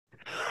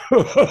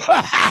Oh,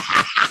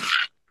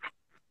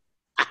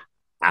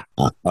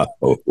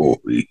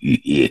 yeah.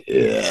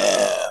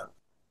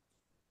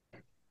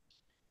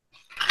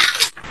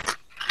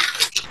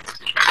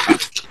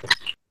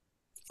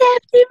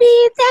 After me,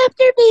 it's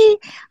after me.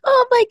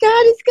 Oh my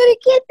God, it's gonna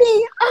get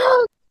me.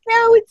 Oh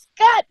no, it's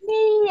got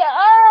me.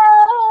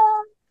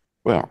 Oh.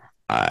 Well,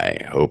 I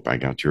hope I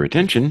got your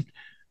attention.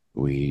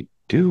 We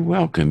do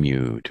welcome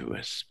you to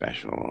a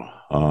special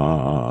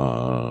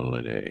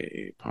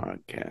holiday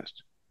podcast.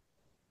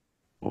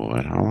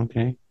 What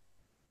holiday?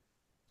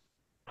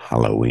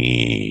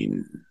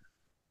 Halloween.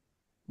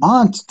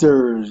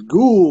 Monsters,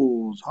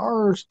 ghouls,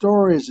 horror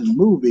stories, and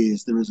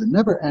movies. There is a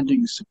never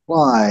ending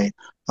supply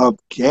of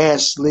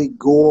ghastly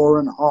gore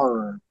and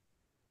horror.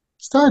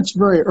 It starts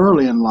very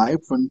early in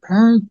life when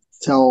parents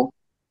tell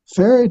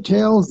fairy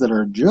tales that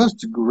are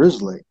just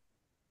grisly.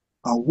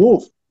 A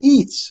wolf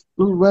eats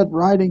Little Red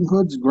Riding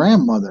Hood's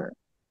grandmother.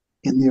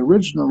 In the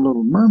original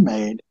Little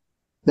Mermaid,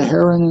 the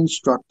heroine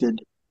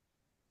instructed,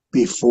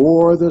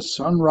 "Before the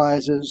sun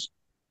rises,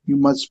 you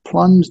must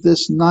plunge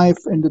this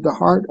knife into the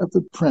heart of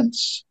the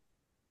prince.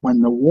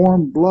 When the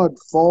warm blood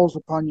falls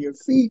upon your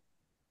feet,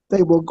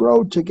 they will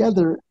grow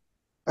together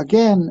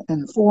again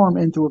and form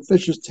into a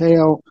fish's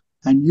tail,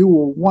 and you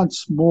will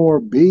once more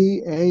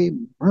be a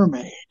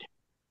mermaid."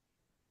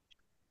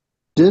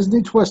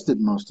 Disney twisted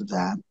most of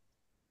that,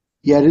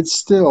 yet it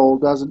still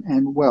doesn't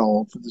end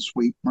well for the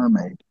sweet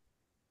mermaid.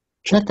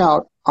 Check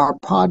out our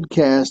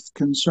podcast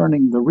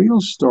concerning the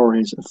real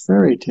stories of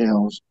fairy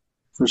tales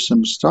for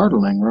some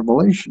startling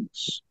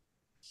revelations.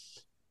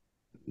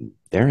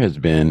 There has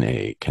been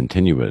a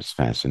continuous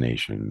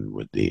fascination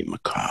with the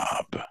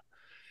macabre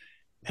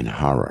and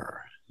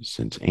horror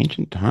since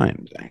ancient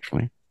times,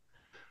 actually.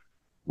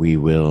 We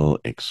will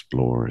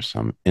explore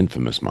some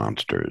infamous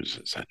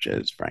monsters such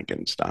as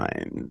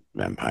Frankenstein,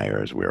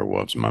 vampires,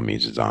 werewolves,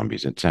 mummies,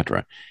 zombies,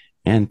 etc.,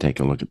 and take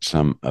a look at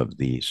some of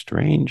the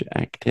strange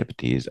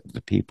activities of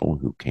the people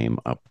who came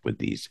up with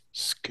these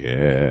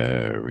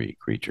scary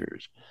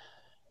creatures.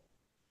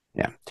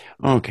 Yeah.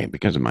 Okay,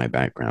 because of my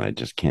background, I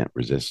just can't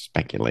resist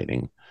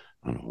speculating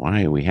on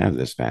why we have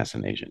this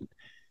fascination.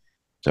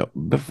 So,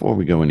 before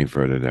we go any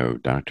further, though,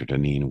 Dr.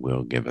 Deneen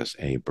will give us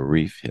a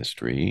brief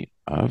history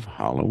of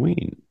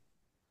Halloween.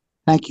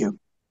 Thank you.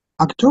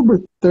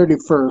 October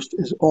 31st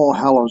is All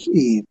Hallows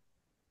Eve,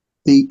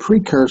 the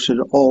precursor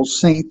to All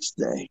Saints'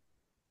 Day.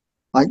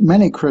 Like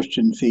many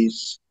Christian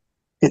feasts,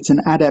 it's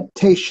an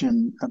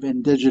adaptation of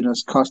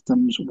indigenous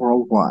customs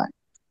worldwide.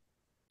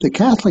 The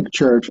Catholic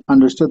Church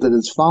understood that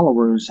its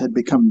followers had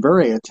become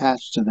very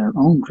attached to their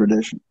own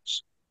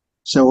traditions,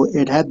 so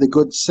it had the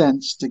good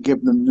sense to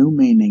give them new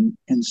meaning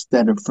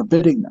instead of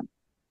forbidding them.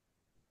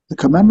 The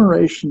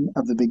commemoration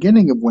of the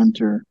beginning of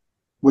winter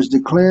was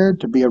declared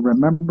to be a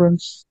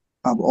remembrance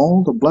of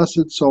all the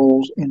blessed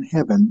souls in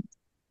heaven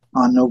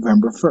on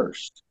November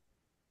 1st.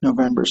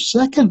 November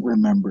 2nd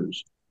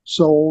remembers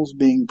souls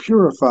being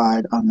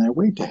purified on their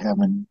way to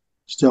heaven,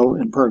 still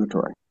in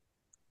purgatory.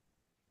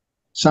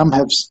 Some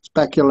have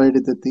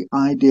speculated that the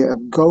idea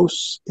of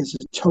ghosts is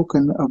a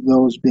token of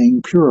those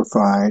being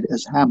purified,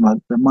 as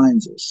Hamlet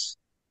reminds us.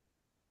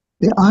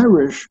 The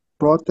Irish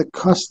brought the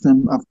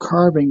custom of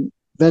carving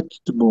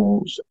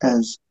vegetables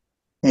as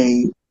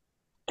a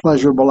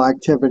pleasurable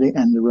activity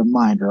and a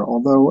reminder,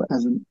 although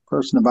as a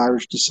person of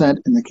Irish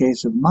descent, in the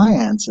case of my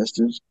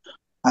ancestors,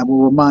 I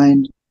will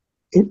remind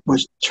it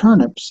was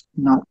turnips,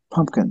 not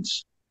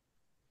pumpkins.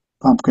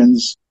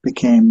 Pumpkins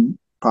became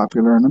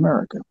popular in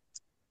America.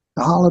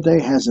 The holiday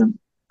has a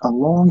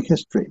long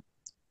history,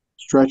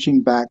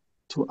 stretching back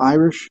to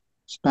Irish,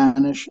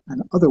 Spanish,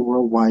 and other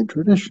worldwide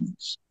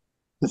traditions.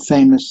 The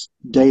famous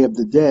Day of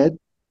the Dead,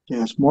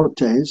 Dies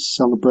Muertes,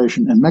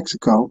 celebration in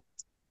Mexico,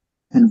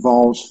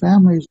 involves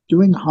families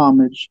doing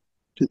homage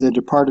to their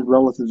departed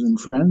relatives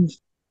and friends,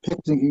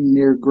 picnicking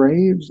near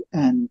graves,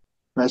 and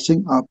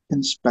dressing up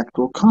in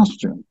spectral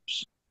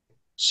costumes.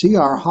 See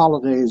our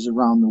Holidays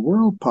Around the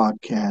World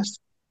podcast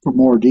for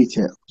more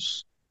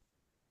details.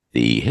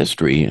 The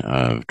history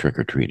of trick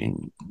or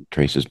treating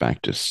traces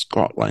back to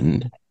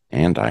Scotland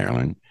and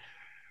Ireland,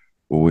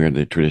 where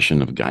the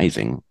tradition of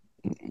guising,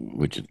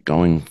 which is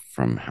going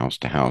from house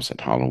to house at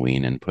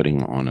Halloween and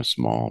putting on a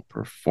small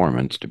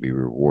performance to be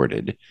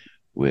rewarded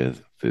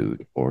with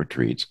food or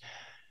treats,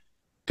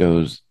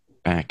 goes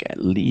back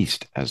at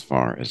least as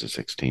far as the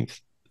 16th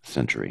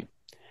century,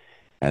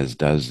 as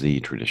does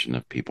the tradition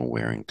of people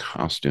wearing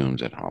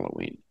costumes at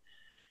Halloween.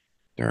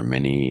 There are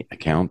many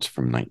accounts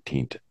from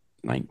 19th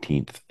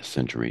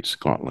century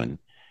Scotland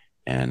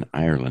and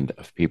Ireland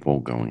of people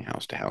going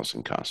house to house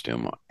in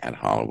costume at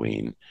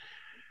Halloween,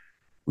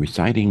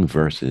 reciting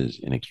verses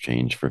in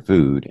exchange for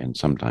food and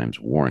sometimes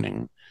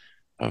warning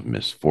of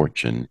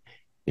misfortune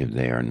if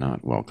they are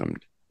not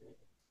welcomed.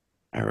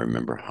 I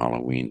remember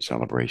Halloween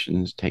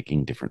celebrations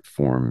taking different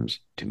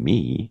forms to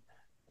me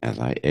as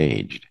I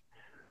aged.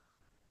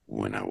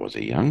 When I was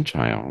a young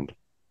child,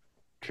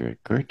 trick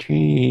or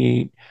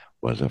treat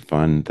was a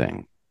fun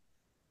thing.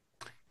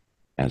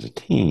 As a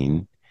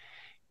teen,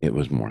 it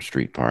was more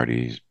street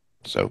parties,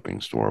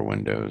 soaping store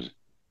windows,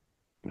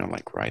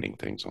 like writing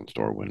things on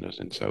store windows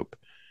in soap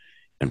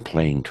and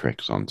playing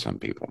tricks on some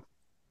people.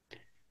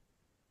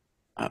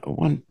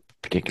 One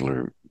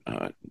particular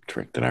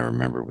trick that I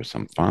remember with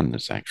some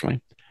fondness,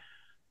 actually,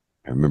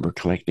 I remember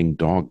collecting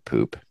dog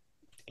poop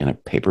in a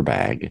paper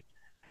bag,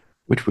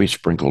 which we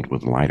sprinkled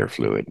with lighter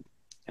fluid.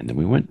 And then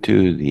we went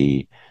to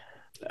the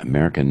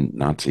American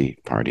Nazi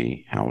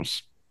Party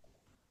house,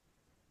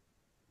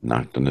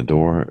 knocked on the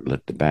door,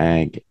 lit the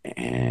bag,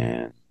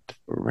 and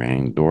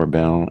rang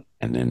doorbell,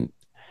 and then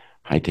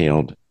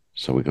hightailed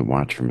so we could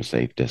watch from a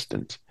safe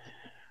distance.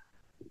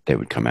 They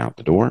would come out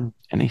the door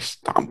and they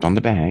stomped on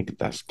the bag,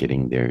 thus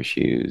getting their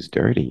shoes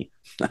dirty.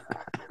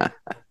 I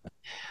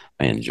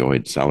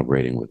enjoyed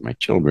celebrating with my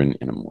children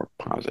in a more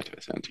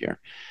positive sense here,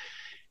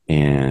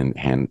 and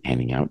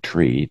handing out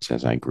treats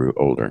as I grew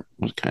older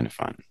was kind of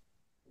fun.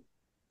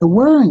 The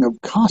wearing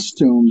of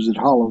costumes at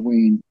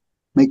Halloween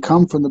may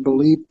come from the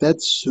belief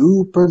that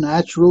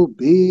supernatural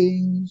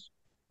beings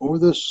or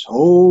the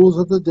souls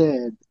of the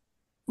dead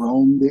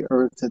roam the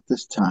earth at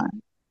this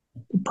time.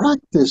 The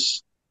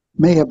practice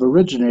may have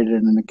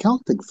originated in a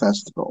Celtic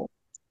festival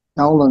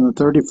held on the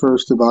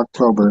 31st of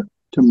October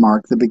to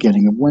mark the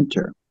beginning of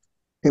winter.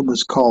 It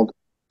was called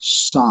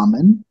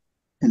Samhain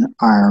in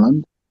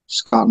Ireland,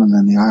 Scotland,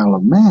 and the Isle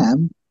of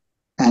Man,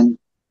 and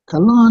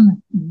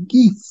Calan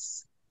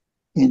Gaeaf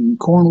in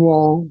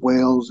Cornwall,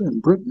 Wales,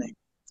 and Brittany.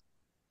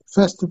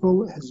 The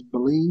festival is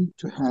believed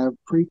to have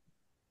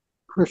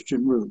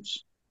pre-Christian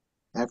roots.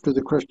 After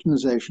the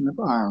Christianization of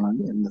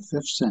Ireland in the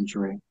 5th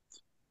century,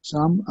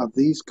 some of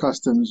these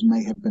customs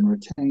may have been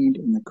retained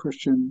in the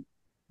Christian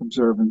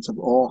observance of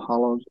All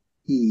Hallows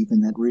Eve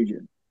in that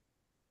region,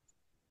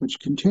 which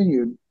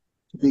continued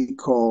to be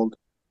called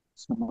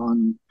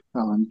Samhain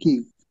Calan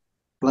Gaeaf,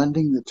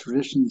 blending the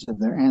traditions of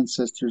their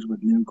ancestors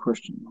with new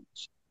Christian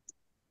ones.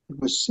 It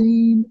was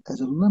seen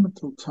as a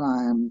liminal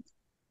time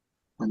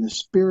when the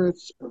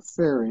spirits of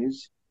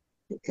fairies,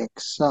 the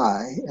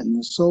Exai, and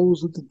the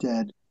souls of the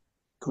dead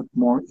could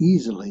more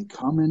easily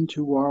come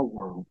into our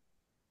world.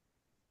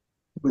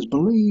 It was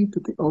believed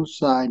that the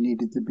Osai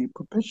needed to be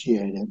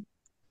propitiated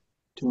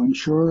to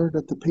ensure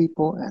that the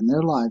people and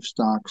their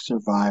livestock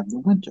survived the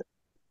winter.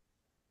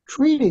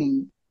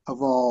 Treating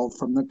evolved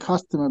from the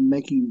custom of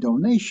making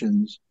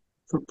donations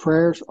for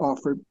prayers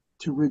offered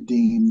to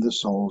redeem the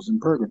souls in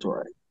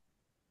purgatory.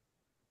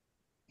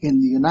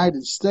 In the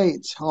United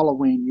States,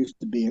 Halloween used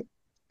to be an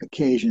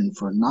occasion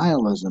for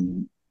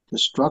nihilism,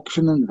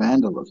 destruction, and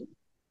vandalism.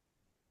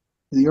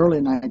 In the early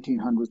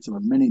 1900s, there were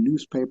many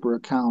newspaper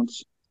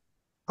accounts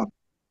of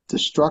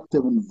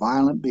destructive and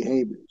violent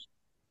behaviors.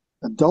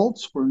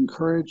 Adults were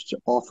encouraged to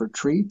offer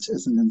treats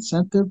as an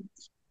incentive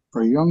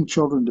for young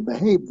children to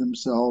behave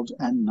themselves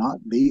and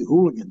not be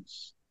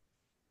hooligans.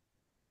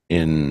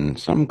 In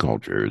some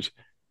cultures,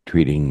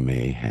 treating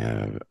may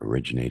have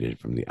originated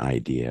from the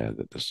idea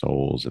that the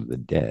souls of the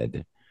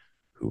dead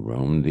who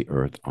roamed the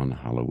earth on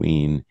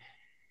Halloween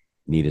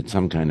needed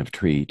some kind of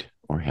treat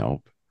or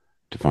help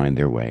to find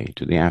their way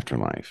to the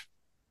afterlife.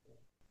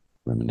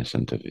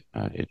 Reminiscent of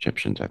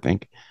Egyptians, I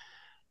think.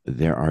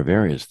 There are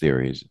various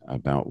theories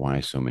about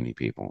why so many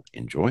people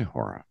enjoy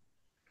horror.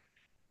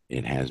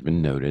 It has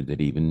been noted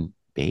that even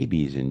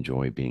babies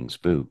enjoy being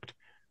spooked,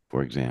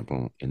 for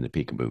example, in the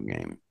peekaboo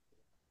game.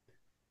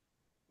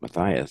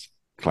 Matthias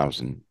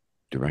Clausen,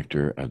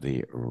 director of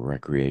the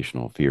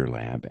Recreational Fear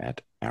Lab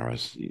at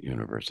Aarhus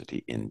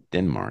University in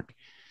Denmark,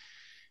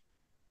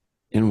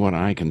 in what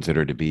I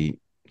consider to be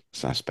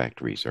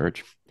suspect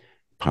research,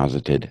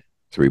 posited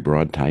three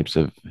broad types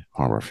of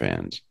horror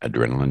fans: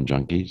 adrenaline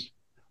junkies,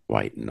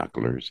 white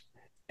knucklers,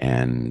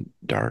 and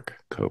dark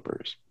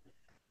copers.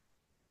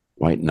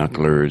 White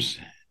knucklers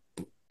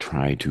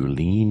try to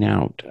lean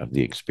out of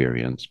the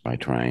experience by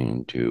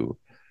trying to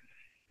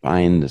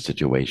find the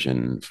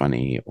situation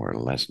funny or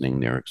lessening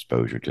their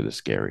exposure to the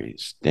scary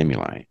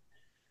stimuli.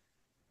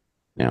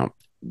 Now,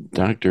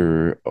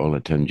 Dr.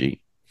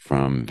 Olatunji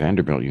from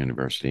Vanderbilt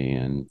University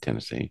in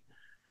Tennessee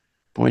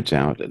points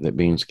out that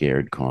being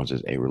scared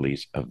causes a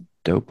release of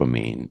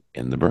dopamine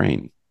in the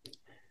brain.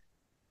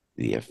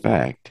 The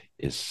effect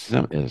is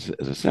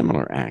a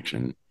similar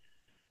action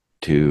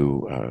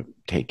to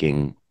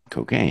taking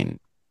cocaine,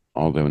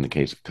 although in the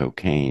case of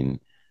cocaine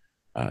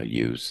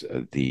use,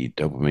 the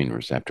dopamine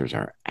receptors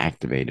are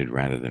activated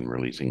rather than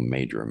releasing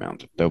major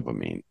amounts of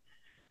dopamine.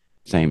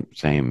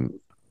 Same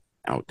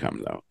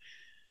outcome though.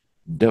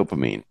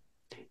 Dopamine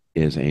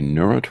is a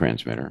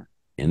neurotransmitter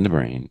in the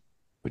brain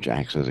which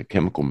acts as a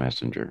chemical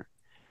messenger,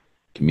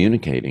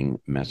 communicating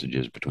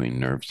messages between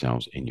nerve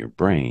cells in your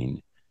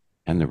brain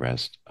and the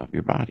rest of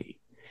your body.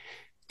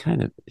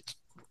 It's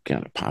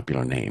got a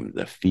popular name,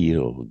 the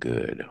feel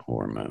good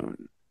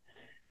hormone.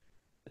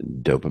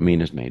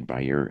 Dopamine is made by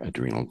your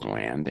adrenal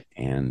gland,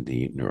 and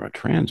the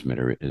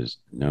neurotransmitter is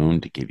known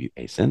to give you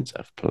a sense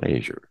of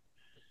pleasure.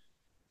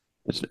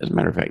 As a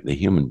matter of fact, the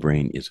human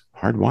brain is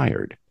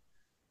hardwired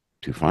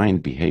to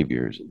find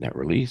behaviors that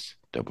release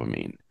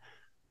dopamine.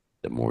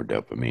 The more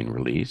dopamine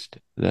released,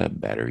 the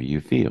better you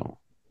feel.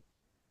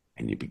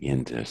 And you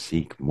begin to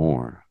seek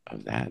more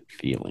of that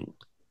feeling.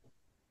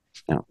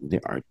 Now,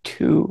 there are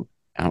two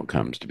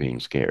outcomes to being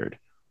scared.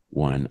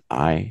 One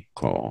I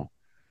call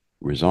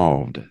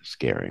resolved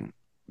scaring,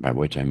 by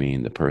which I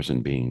mean the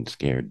person being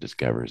scared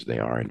discovers they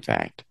are, in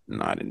fact,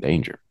 not in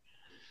danger.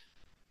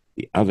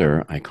 The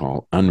other I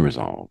call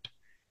unresolved,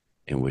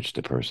 in which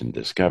the person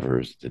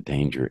discovers the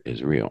danger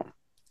is real.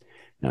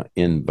 Now,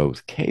 in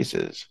both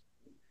cases,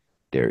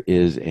 there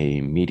is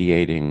a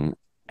mediating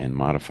and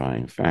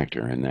modifying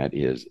factor, and that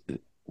is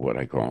what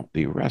I call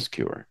the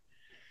rescuer.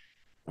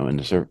 Now, in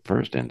the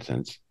first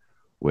instance,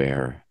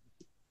 where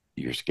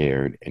you're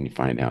scared and you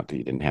find out that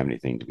you didn't have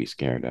anything to be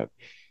scared of,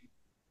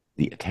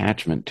 the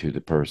attachment to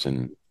the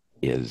person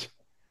is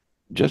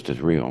just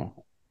as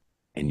real,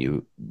 and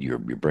your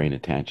brain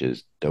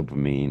attaches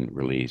dopamine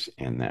release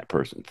in that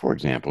person. For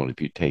example,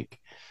 if you take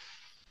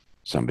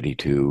somebody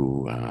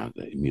to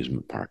the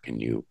amusement park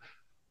and you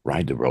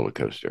ride the roller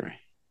coaster,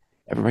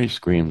 everybody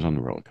screams on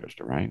the roller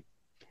coaster, right?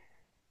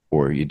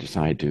 Or you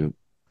decide to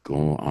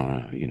go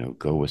on,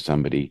 go with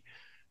somebody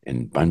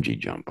and bungee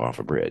jump off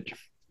a bridge.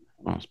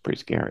 Well, it's pretty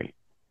scary.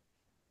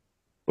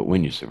 But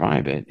when you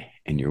survive it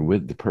and you're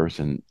with the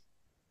person,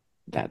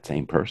 that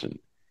same person,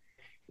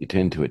 you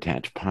tend to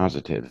attach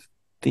positive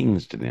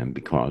things to them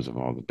because of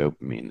all the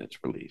dopamine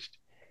that's released.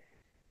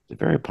 It's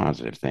a very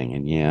positive thing.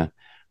 And yeah,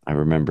 I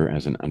remember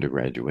as an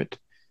undergraduate,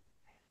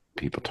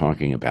 people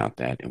talking about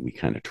that, and we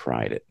kind of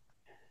tried it.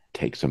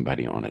 Take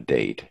somebody on a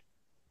date,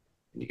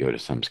 and you go to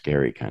some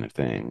scary kind of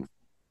thing,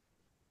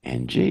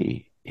 and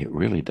gee, it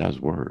really does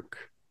work.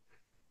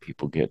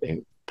 People get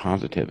a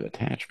positive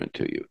attachment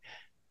to you,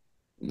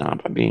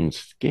 not by being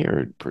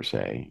scared per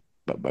se,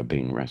 but by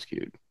being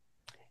rescued.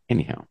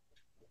 Anyhow,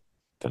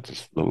 that's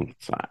a little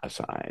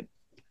aside.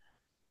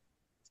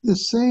 The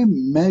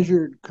same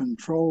measured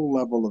control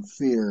level of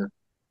fear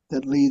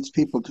that leads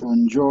people to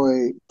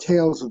enjoy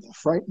tales of the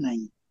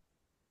frightening.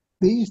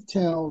 These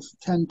tales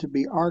tend to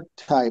be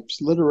archetypes,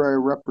 literary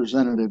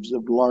representatives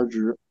of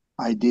larger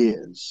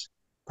ideas.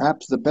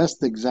 Perhaps the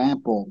best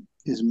example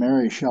is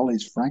Mary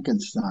Shelley's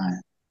Frankenstein,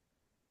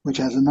 which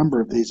has a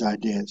number of these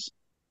ideas.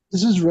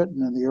 This is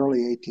written in the early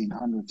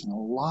 1800s, and a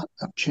lot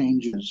of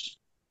changes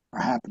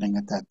are happening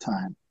at that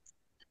time.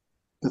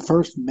 The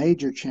first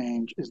major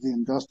change is the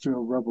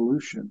Industrial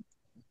Revolution,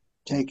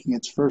 taking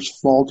its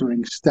first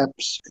faltering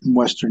steps in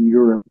Western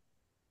Europe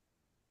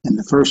in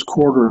the first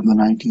quarter of the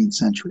 19th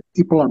century.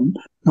 People are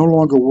no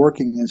longer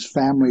working as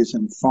families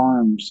and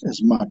farms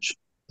as much.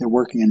 They're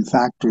working in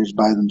factories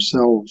by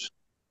themselves.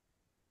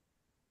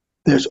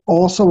 There's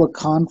also a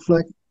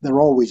conflict, there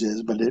always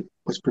is, but it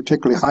was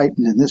particularly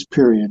heightened in this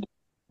period,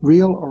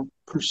 real or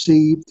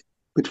perceived,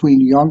 between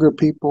younger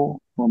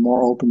people who are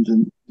more open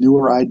to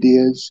newer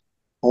ideas,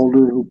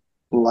 older who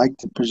like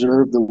to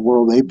preserve the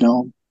world they've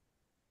known,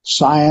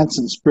 science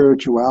and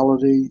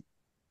spirituality,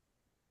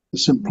 the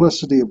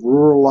simplicity of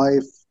rural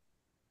life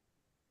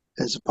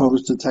as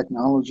opposed to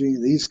technology.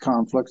 These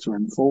conflicts are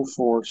in full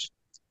force.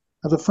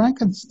 Now, the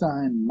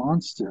Frankenstein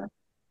monster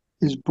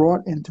is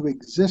brought into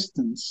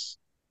existence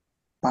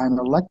by an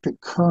electric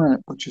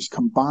current which is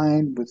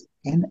combined with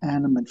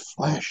inanimate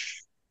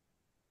flesh.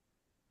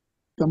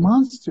 The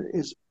monster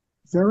is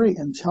very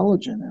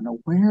intelligent and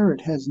aware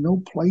it has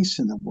no place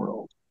in the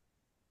world.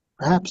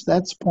 Perhaps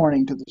that's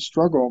pointing to the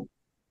struggle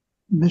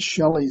Miss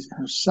Shelley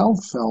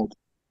herself felt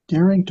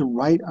daring to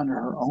write under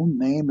her own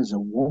name as a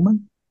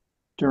woman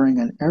during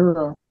an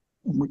era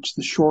in which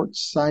the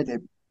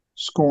short-sighted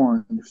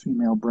scorned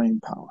female brain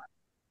power.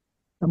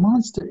 The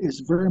monster is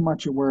very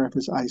much aware of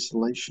his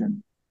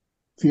isolation,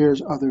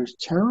 fears others'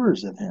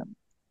 terrors of him.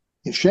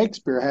 If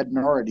Shakespeare hadn't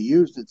already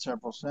used it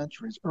several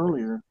centuries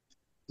earlier,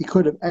 he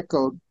could have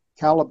echoed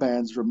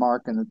Caliban's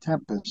remark in The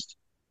Tempest,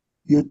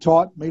 "You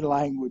taught me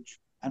language,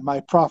 and my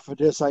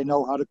prophetess I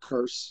know how to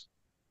curse."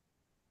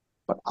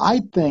 But I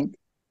think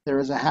there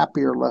is a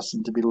happier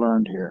lesson to be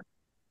learned here.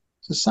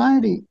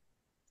 Society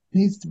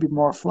needs to be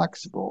more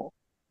flexible.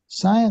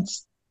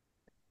 Science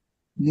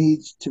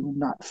needs to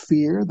not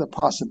fear the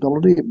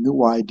possibility of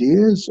new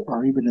ideas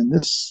or even in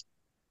this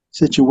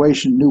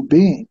situation, new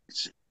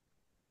beings.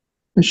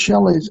 Miss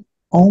Shelley's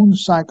own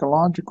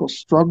psychological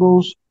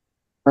struggles,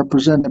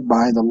 represented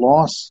by the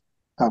loss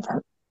of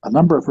a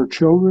number of her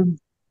children,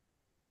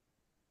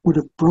 would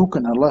have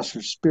broken a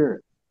lesser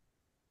spirit.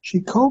 She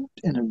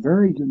coped in a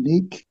very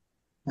unique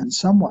and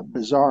somewhat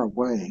bizarre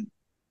way,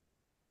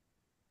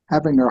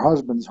 having her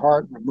husband's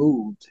heart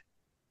removed,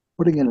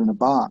 putting it in a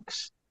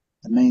box,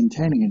 and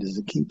maintaining it as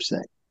a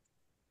keepsake.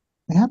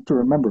 We have to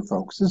remember,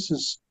 folks, this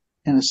is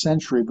in a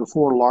century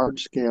before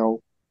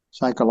large-scale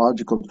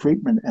psychological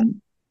treatment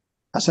and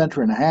a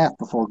century and a half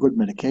before good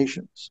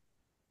medications.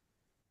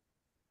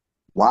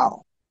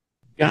 Wow.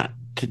 Got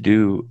to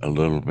do a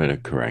little bit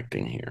of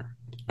correcting here.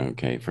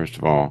 Okay, first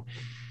of all,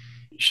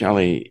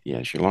 Shelley,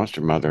 yeah, she lost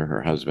her mother,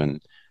 her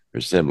husband,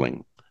 her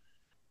sibling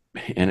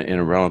in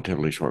a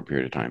relatively short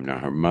period of time. Now,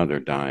 her mother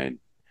died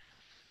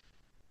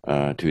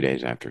 2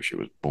 days after she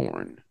was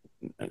born.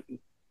 Uh,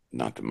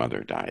 Not the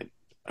mother died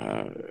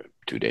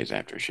 2 days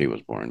after she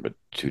was born, but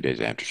 2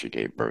 days after she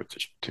gave birth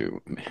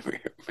to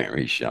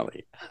Mary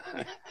Shelley.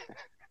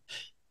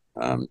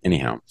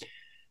 Anyhow,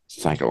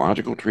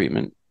 psychological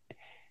treatment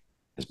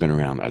has been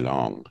around a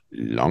long,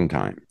 long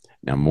time.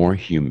 Now, more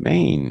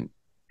humane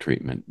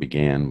treatment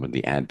began with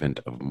the advent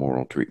of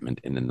moral treatment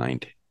in the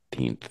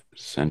 19th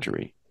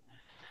century.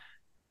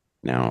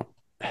 Now,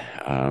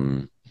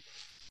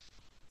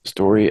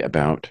 story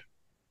about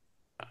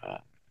uh,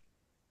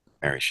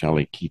 Mary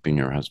Shelley keeping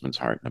her husband's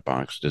heart in a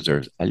box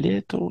deserves a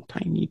little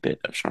tiny bit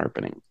of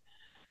sharpening.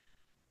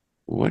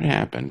 What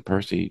happened?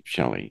 Percy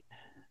Shelley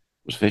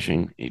was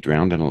fishing, he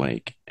drowned in a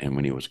lake, and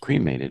when he was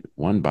cremated,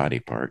 one body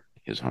part,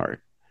 his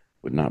heart,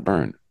 would not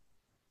burn.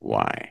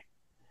 Why?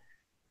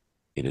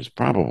 It is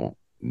probable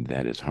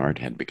that his heart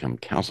had become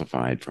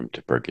calcified from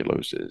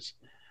tuberculosis,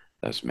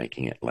 thus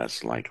making it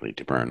less likely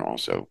to burn.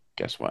 Also,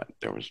 guess what?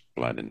 There was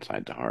blood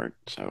inside the heart.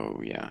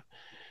 So, yeah.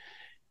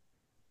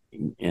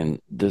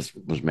 And this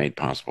was made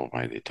possible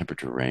by the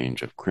temperature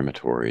range of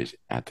crematories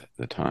at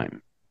the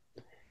time.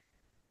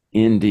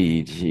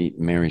 Indeed,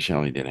 Mary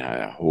Shelley did have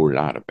a whole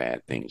lot of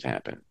bad things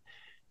happen,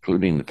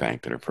 including the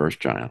fact that her first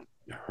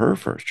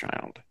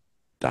child,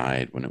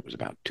 died when it was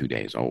about 2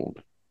 days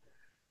old.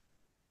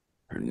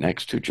 Her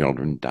next two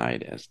children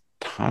died as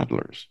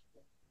toddlers.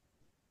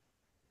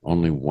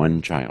 Only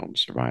one child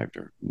survived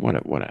her. What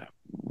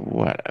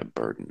a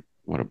burden.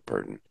 What a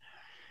burden.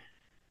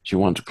 She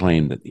once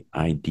claimed that the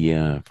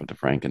idea for the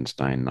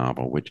Frankenstein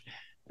novel, which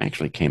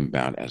actually came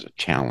about as a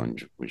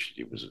challenge, which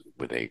she was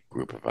with a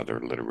group of other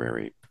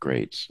literary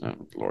greats,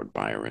 Lord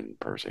Byron,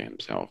 Percy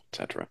himself,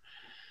 etc.,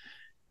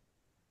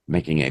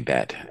 making a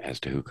bet as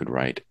to who could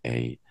write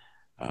a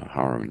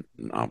horror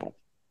novel.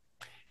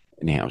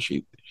 Anyhow,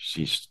 she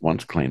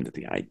once claimed that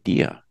the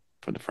idea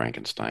for the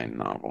Frankenstein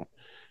novel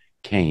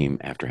came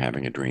after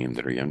having a dream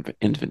that her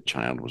infant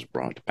child was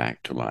brought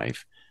back to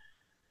life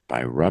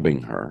by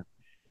rubbing her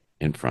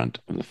in front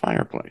of the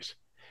fireplace.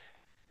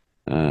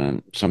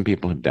 Some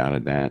people have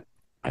doubted that.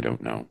 I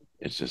don't know.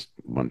 It's just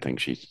one thing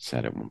she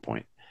said at one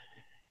point.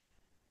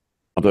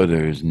 Although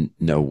there is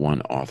no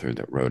one author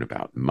that wrote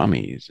about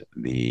mummies,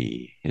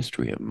 the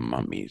history of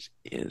mummies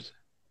is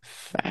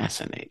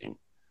fascinating.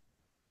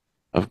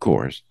 Of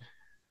course,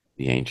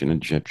 the ancient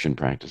Egyptian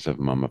practice of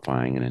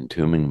mummifying and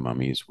entombing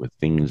mummies with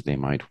things they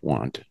might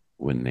want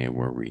when they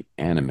were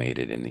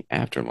reanimated in the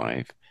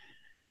afterlife,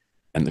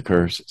 and the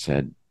curse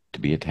said to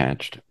be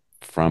attached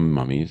from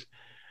mummies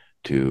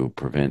to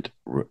prevent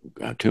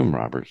tomb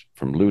robbers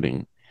from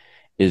looting,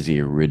 is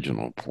the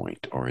original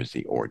point or is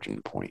the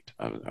origin point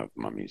of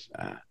mummies.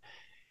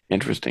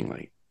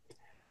 Interestingly,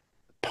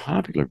 the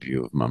popular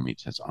view of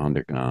mummies has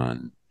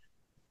undergone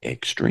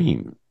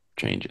extreme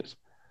changes.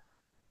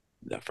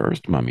 The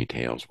first mummy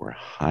tales were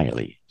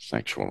highly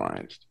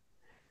sexualized,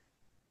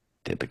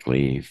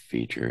 typically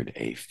featured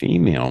a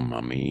female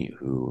mummy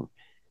who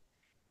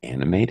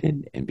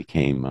animated and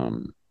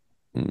became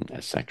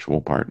a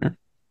sexual partner.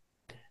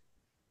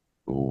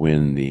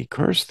 When the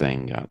curse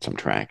thing got some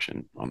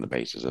traction on the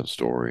basis of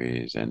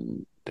stories,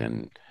 and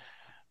then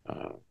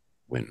uh,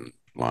 when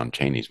Lon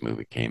Chaney's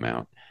movie came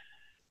out,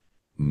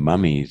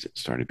 mummies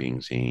started being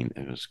seen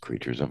as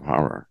creatures of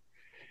horror.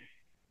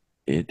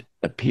 It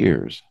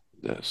appears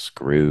the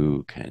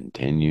screw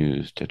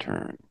continues to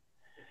turn,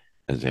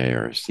 as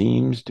there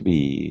seems to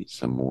be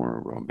some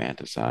more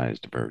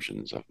romanticized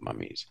versions of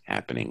mummies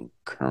happening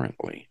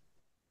currently.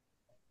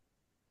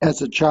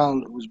 As a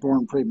child who was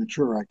born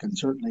premature, I can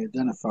certainly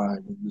identify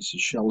with Mrs.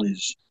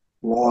 Shelley's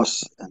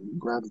loss and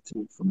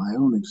gratitude for my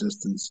own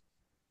existence.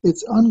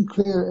 It's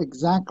unclear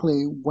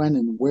exactly when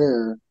and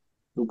where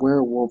the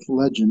werewolf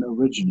legend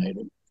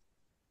originated.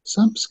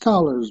 Some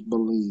scholars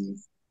believe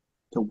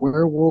the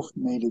werewolf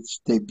made its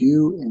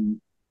debut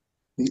in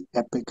the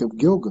Epic of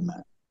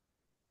Gilgamesh,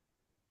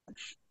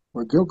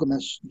 where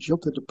Gilgamesh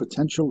jilted a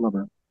potential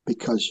lover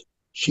because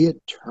she had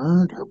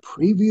turned her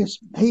previous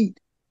mate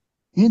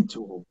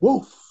into a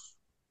wolf.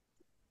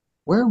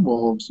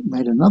 Werewolves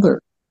made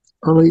another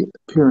early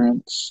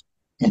appearance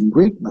in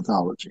Greek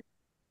mythology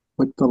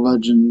with the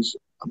legends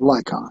of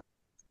Lycaon.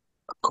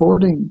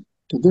 According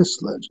to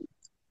this legend,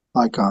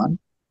 Lycaon,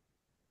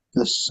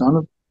 the son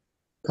of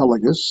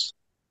Pelagus,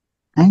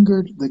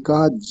 angered the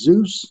god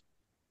Zeus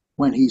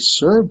when he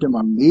served him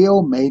a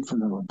meal made from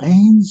the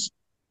remains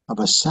of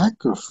a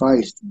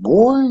sacrificed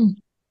boy.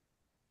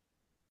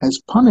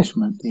 As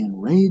punishment, the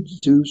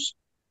enraged Zeus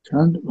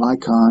turned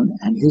Lycaon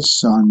and his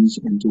sons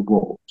into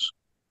wolves.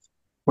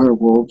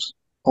 Werewolves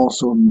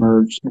also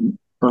emerged in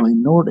early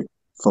Nordic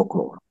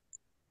folklore.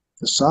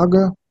 The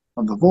saga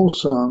of the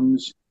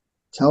Volsungs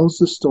tells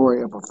the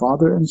story of a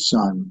father and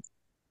son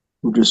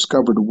who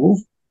discovered wolf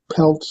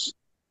pelts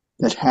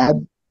that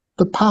had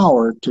the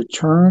power to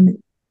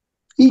turn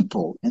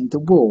people into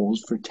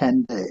wolves for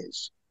 10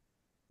 days.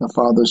 The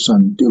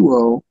father-son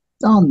duo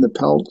donned the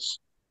pelts,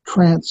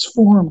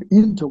 transformed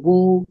into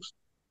wolves,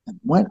 and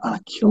went on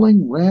a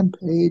killing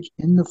rampage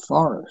in the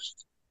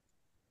forest.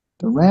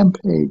 Their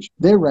rampage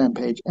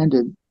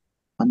ended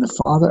when the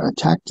father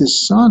attacked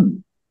his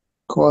son,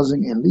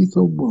 causing a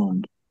lethal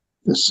wound.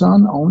 The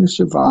son only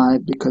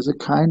survived because a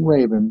kind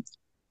raven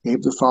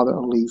gave the father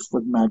a leaf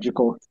with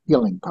magical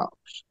healing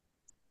powers.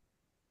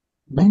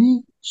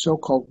 Many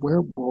so-called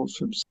werewolves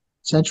from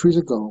centuries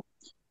ago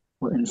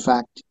were in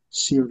fact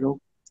serial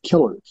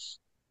killers,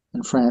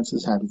 and France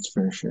has had its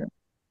fair share.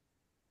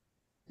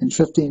 In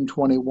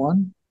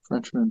 1521,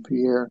 Frenchmen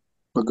Pierre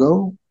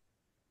Bergot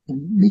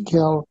and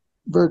Michel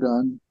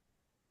Verdun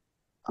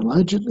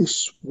allegedly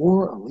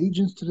swore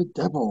allegiance to the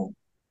devil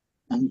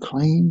and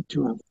claimed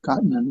to have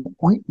gotten an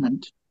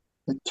ointment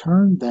that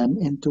turned them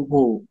into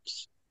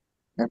wolves.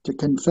 After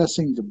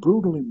confessing to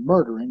brutally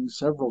murdering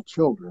several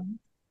children,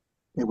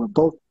 they were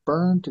both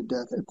burned to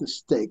death at the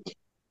stake.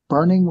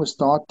 Burning was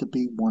thought to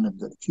be one of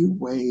the few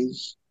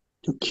ways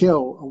to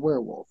kill a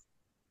werewolf.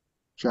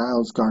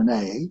 Gilles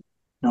Garnet,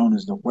 known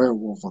as the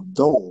Werewolf of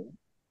Dole,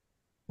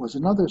 was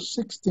another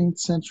 16th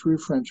century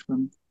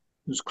Frenchman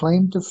whose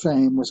claim to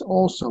fame was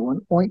also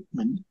an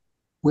ointment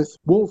with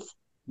wolf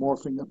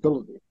morphing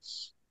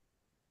abilities.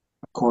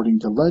 According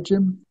to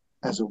legend,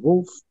 as a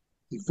wolf,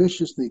 he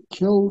viciously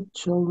killed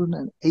children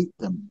and ate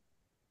them.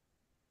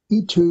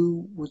 He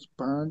too was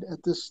burned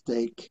at the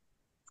stake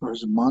for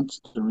his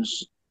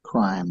monstrous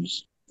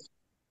crimes.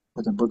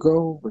 Whether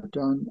Bergot,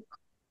 Verdun,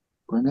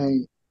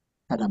 Grenet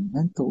had a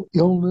mental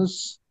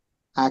illness,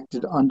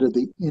 acted under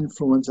the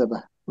influence of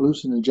a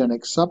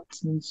hallucinogenic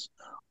substance,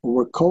 or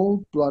were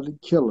cold-blooded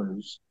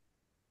killers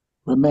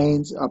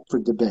remains up for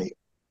debate.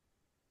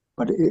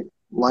 But it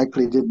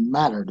likely didn't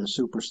matter to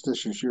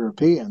superstitious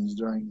Europeans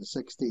during the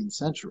 16th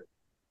century.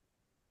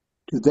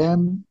 To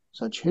them,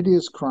 such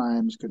hideous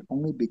crimes could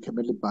only be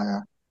committed by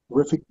a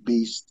horrific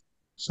beast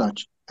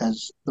such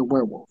as the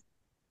werewolf.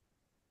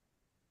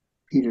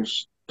 Peter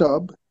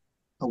Stubb,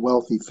 a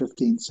wealthy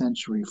 15th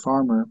century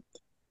farmer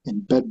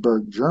in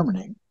Bedburg,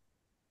 Germany,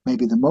 may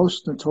be the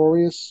most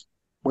notorious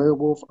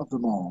werewolf of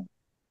them all.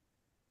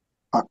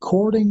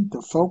 According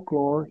to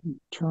folklore, he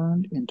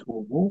turned into a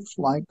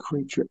wolf-like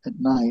creature at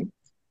night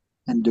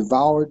and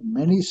devoured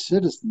many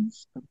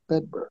citizens of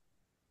Bedburg.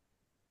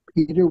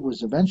 Peter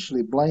was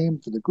eventually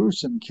blamed for the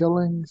gruesome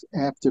killings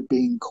after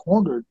being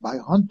cornered by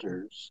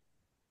hunters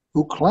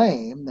who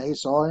claim they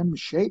saw him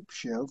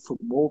shapeshift from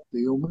wolf to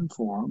human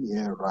form.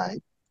 Yeah,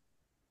 right.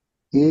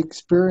 He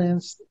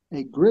experienced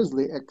a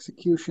grisly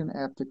execution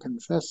after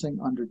confessing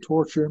under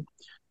torture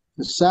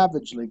to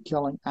savagely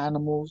killing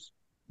animals,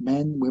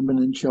 men, women,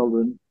 and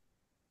children,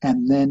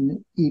 and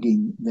then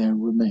eating their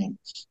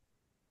remains.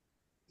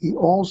 He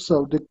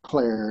also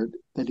declared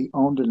that he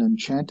owned an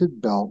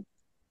enchanted belt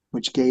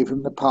which gave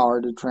him the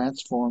power to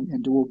transform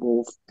into a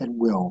wolf at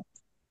will.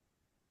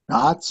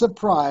 Not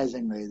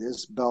surprisingly,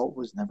 this belt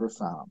was never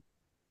found.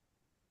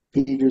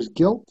 Peter's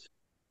guilt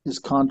is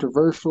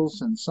controversial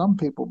since some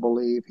people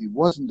believe he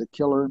wasn't a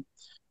killer,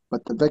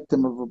 but the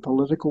victim of a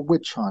political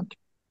witch hunt,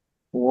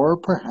 or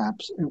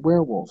perhaps a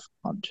werewolf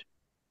hunt.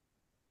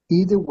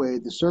 Either way,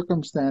 the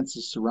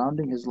circumstances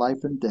surrounding his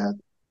life and death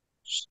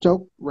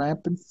stoked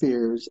rampant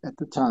fears at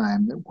the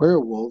time that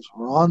werewolves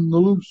were on the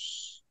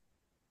loose.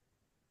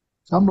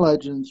 Some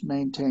legends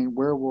maintain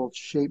werewolves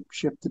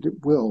shape-shifted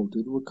at will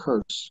due to a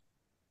curse.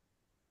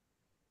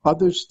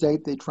 Others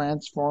state they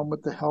transform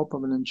with the help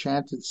of an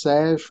enchanted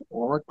sash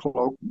or a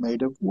cloak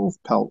made of wolf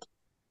pelt.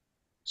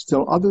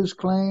 Still others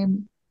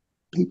claim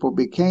people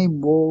became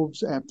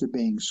wolves after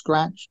being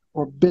scratched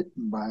or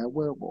bitten by a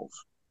werewolf.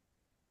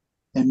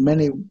 In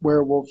many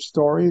werewolf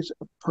stories,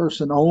 a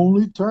person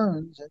only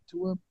turns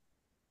into a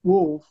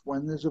wolf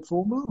when there's a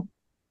full moon.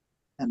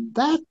 And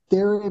that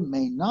theory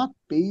may not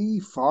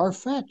be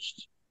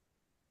far-fetched.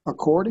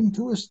 According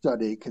to a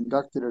study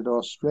conducted at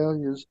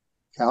Australia's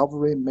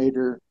Calvary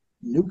Mater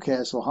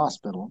Newcastle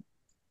Hospital,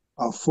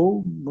 a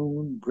full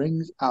moon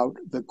brings out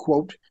the,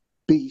 quote,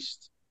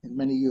 beast in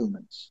many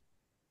humans.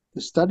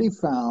 The study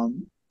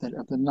found that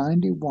of the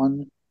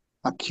 91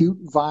 acute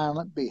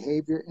violent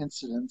behavior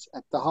incidents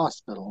at the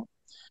hospital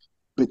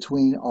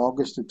between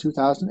August of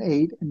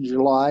 2008 and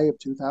July of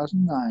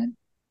 2009,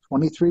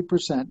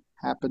 23%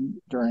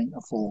 happened during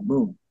a full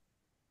moon.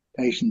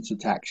 Patients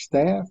attacked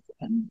staff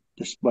and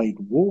displayed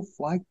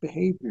wolf-like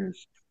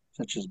behaviors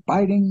such as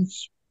biting,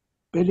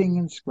 spitting,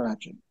 and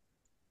scratching.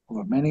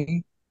 Although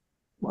many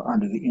were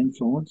under the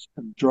influence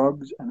of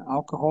drugs and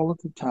alcohol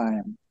at the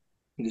time,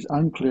 it is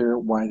unclear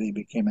why they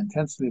became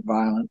intensely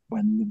violent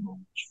when the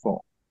moon was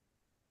full.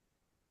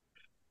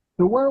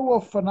 The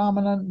werewolf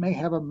phenomenon may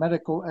have a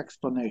medical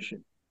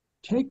explanation.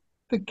 Take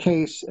the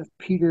case of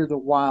Peter the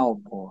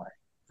Wild Boy,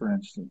 for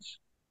instance.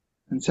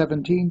 In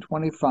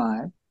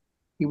 1725,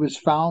 he was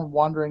found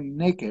wandering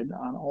naked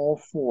on all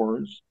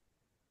fours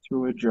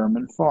through a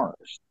German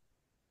forest.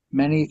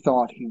 Many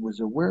thought he was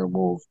a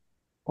werewolf,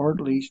 or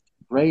at least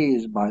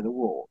raised by the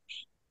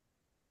wolves.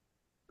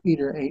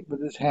 Peter ate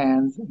with his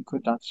hands and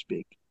could not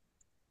speak.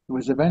 He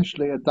was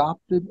eventually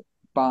adopted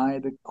by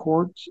the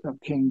courts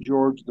of King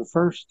George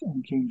I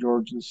and King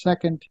George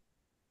II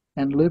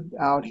and lived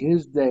out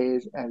his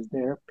days as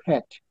their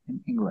pet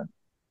in England.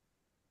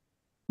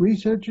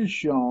 Research has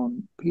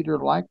shown Peter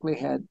likely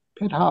had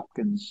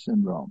Pitt-Hopkins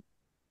syndrome,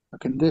 a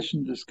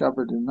condition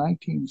discovered in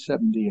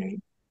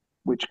 1978,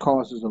 which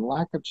causes a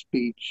lack of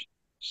speech,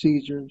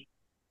 seizures,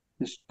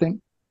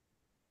 distinct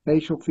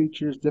facial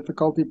features,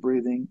 difficulty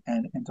breathing,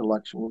 and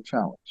intellectual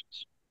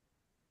challenges.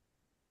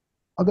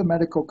 Other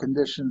medical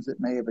conditions that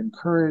may have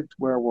encouraged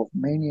werewolf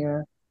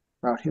mania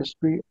throughout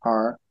history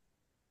are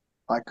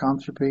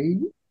lycanthropy,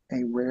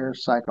 a rare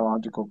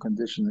psychological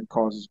condition that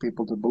causes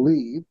people to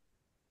believe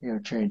they are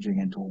changing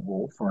into a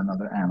wolf or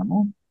another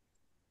animal,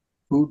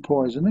 food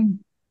poisoning,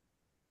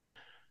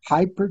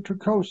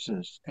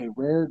 hypertrichosis, a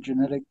rare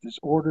genetic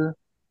disorder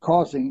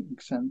causing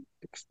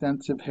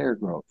extensive hair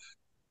growth,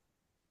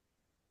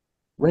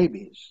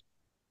 rabies,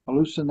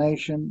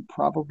 hallucination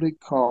probably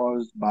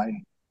caused by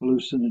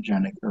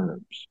hallucinogenic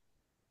herbs.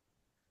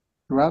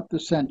 Throughout the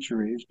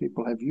centuries,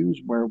 people have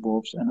used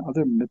werewolves and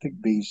other mythic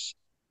beasts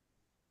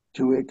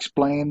to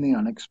explain the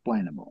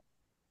unexplainable.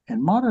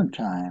 In modern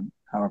time,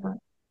 however,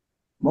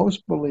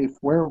 most believe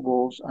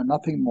werewolves are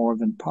nothing more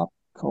than pop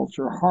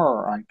culture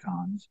horror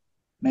icons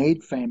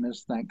made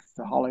famous thanks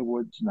to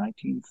Hollywood's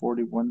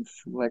 1941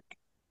 flick,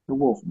 The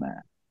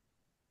Wolfman.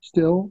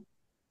 Still,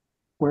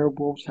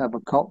 werewolves have a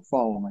cult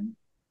following.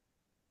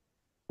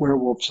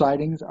 Werewolf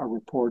sightings are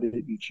reported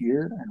each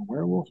year, and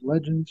werewolf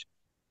legends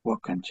will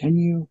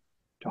continue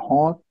to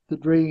haunt the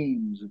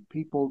dreams of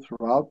people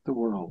throughout the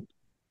world.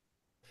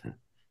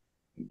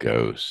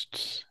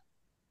 Ghosts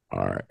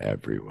are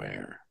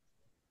everywhere,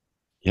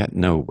 yet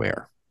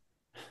nowhere.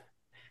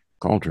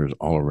 Cultures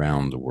all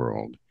around the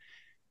world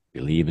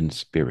believe in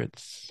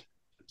spirits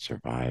that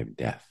survive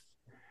death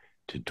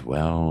to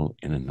dwell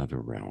in another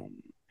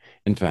realm.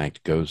 In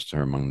fact, ghosts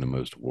are among the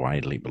most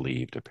widely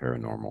believed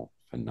paranormal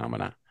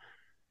phenomena.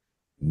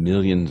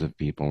 Millions of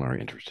people are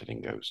interested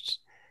in ghosts.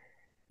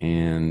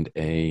 And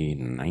a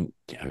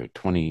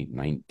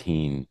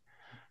 2019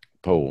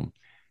 poll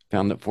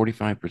found that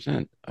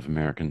 45% of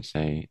Americans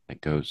say that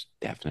ghosts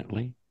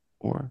definitely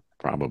or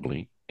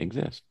probably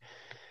exist.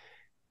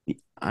 The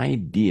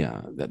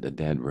idea that the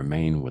dead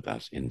remain with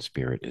us in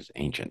spirit is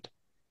ancient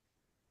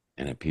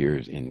and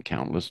appears in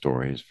countless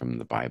stories from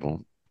the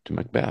Bible to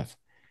Macbeth.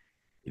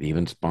 It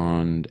even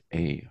spawned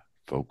a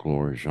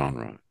folklore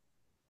genre,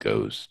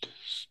 ghost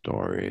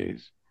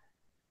stories.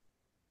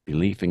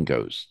 Belief in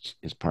ghosts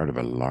is part of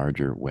a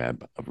larger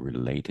web of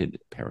related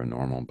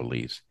paranormal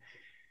beliefs,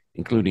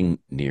 including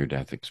near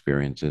death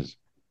experiences,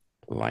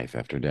 life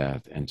after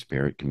death, and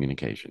spirit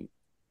communication.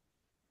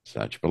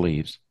 Such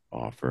beliefs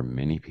offer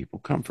many people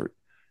comfort.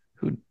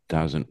 Who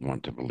doesn't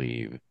want to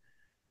believe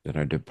that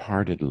our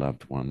departed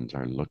loved ones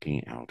are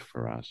looking out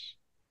for us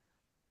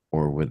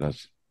or with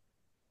us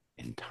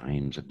in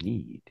times of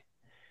need?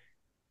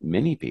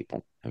 Many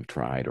people have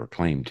tried or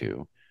claimed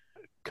to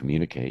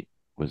communicate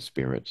with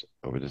spirits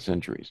over the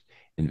centuries.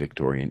 In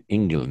Victorian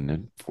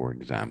England, for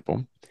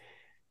example,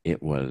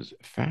 it was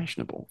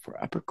fashionable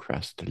for upper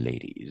crust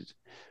ladies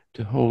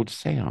to hold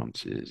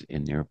seances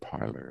in their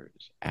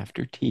parlors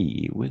after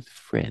tea with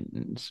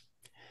friends.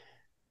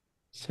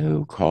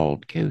 So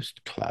called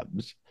ghost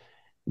clubs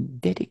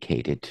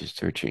dedicated to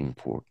searching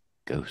for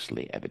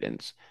ghostly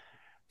evidence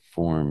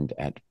formed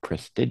at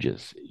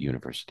prestigious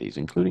universities,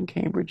 including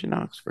Cambridge and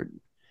Oxford.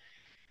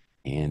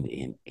 And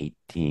in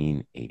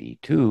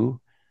 1882,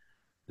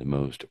 the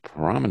most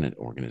prominent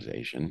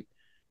organization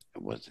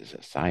was the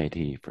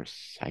Society for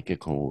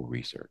Psychical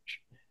Research.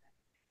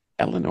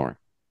 Eleanor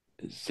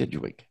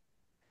Sidgwick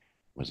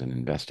was an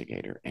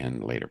investigator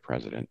and later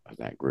president of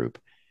that group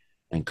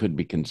and could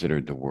be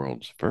considered the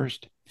world's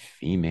first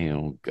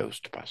female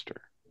ghostbuster.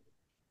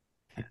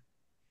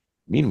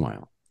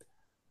 Meanwhile,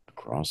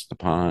 across the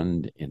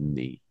pond in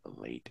the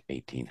late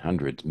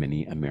 1800s,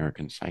 many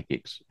American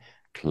psychics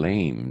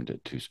claimed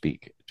to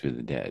speak to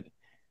the dead.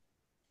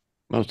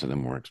 Most of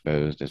them were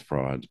exposed as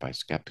frauds by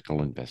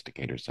skeptical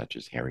investigators such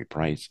as Harry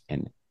Price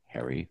and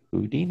Harry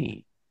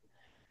Houdini.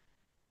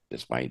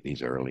 Despite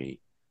these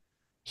early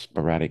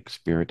sporadic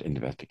spirit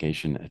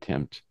investigation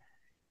attempts,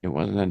 it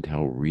wasn't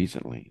until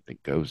recently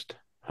that ghost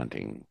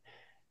hunting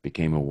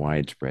became a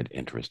widespread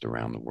interest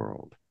around the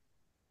world.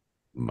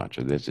 Much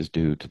of this is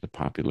due to the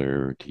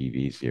popular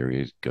TV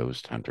series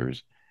Ghost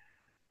Hunters,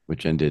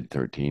 which ended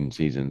 13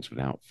 seasons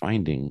without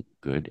finding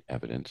good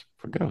evidence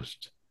for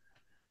ghosts.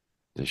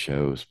 The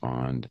show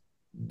spawned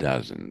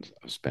dozens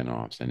of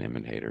spin-offs and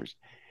imitators,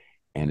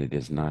 and it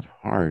is not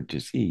hard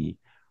to see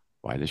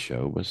why the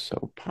show was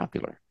so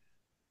popular.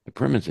 The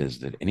premise is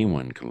that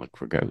anyone can look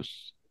for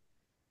ghosts.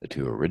 The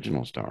two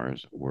original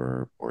stars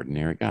were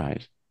ordinary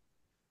guys,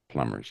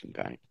 plumbers in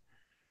fact,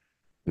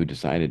 who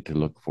decided to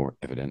look for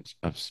evidence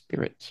of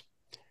spirits.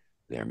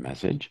 Their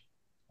message: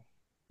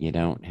 you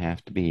don't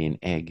have to be an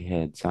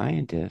egghead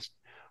scientist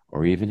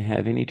or even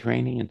have any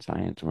training in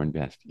science or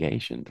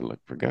investigation to look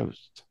for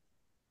ghosts.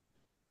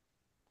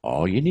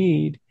 All you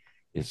need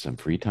is some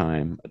free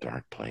time, a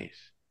dark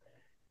place,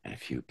 and a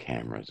few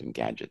cameras and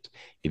gadgets.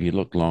 If you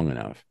look long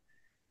enough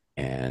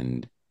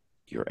and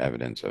your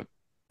evidence of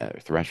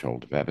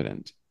threshold of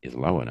evidence is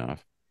low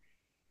enough,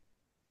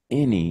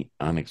 any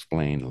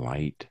unexplained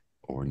light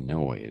or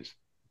noise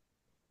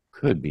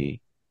could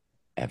be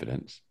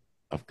evidence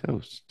of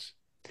ghosts.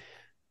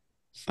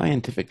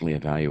 Scientifically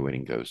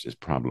evaluating ghosts is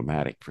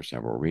problematic for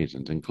several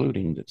reasons,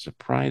 including that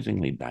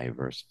surprisingly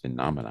diverse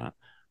phenomena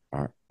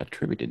are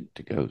attributed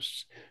to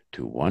ghosts.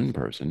 To one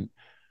person,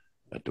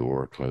 a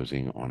door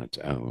closing on its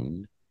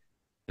own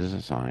is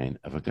a sign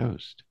of a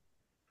ghost,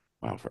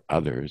 while for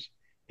others,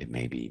 it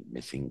may be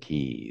missing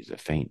keys, a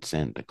faint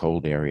scent, a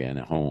cold area in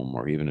a home,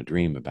 or even a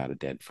dream about a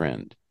dead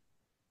friend.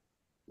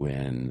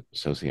 When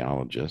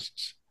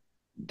sociologists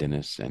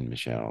Dennis and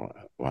Michelle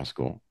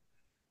Waskell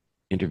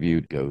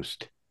interviewed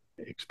ghost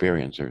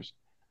experiencers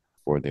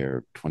for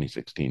their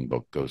 2016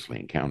 book, Ghostly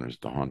Encounters,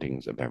 The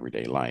Hauntings of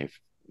Everyday Life,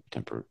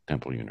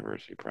 Temple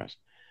University Press,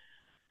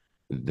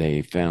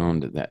 they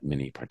found that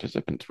many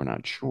participants were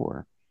not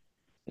sure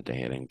that they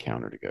had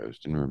encountered a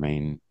ghost and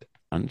remained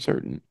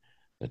uncertain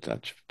that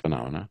such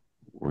phenomena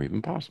were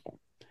even possible,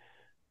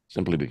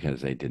 simply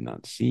because they did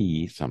not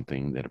see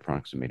something that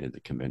approximated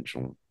the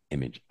conventional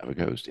image of a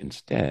ghost.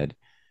 Instead,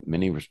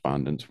 many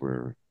respondents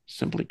were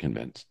simply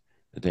convinced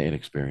that they had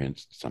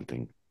experienced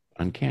something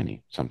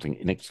uncanny, something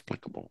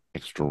inexplicable,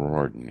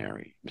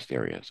 extraordinary,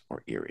 mysterious,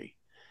 or eerie.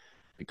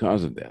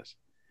 Because of this,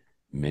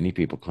 many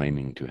people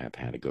claiming to have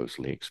had a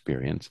ghostly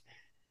experience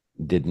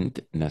didn't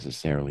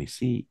necessarily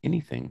see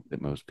anything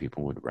that most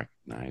people would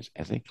recognize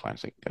as a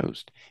classic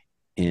ghost.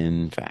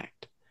 In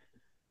fact,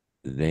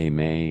 they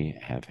may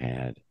have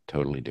had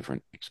totally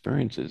different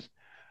experiences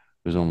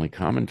whose only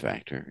common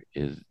factor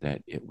is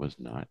that it was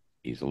not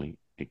easily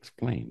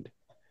explained.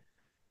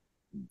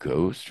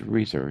 Ghost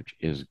research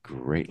is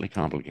greatly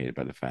complicated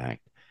by the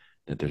fact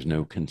that there's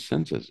no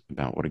consensus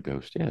about what a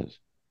ghost is,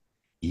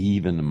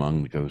 even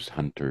among the ghost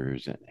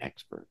hunters and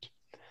experts.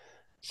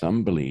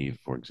 Some believe,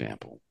 for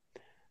example,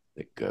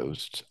 that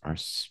ghosts are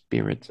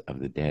spirits of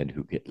the dead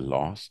who get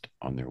lost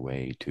on their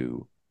way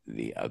to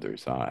the other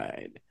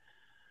side.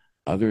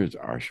 Others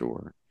are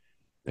sure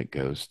that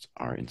ghosts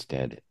are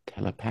instead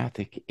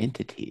telepathic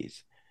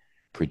entities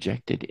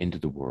projected into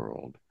the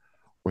world,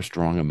 or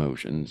strong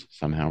emotions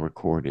somehow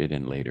recorded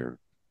and later,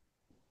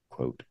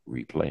 quote,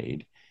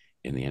 replayed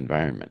in the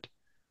environment,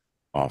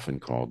 often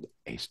called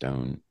a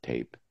stone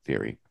tape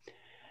theory.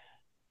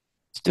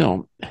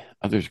 Still,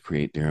 others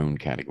create their own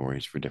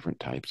categories for different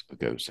types of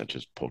ghosts, such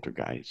as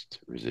poltergeists,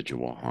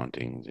 residual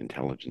hauntings,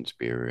 intelligent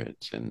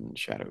spirits, and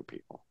shadow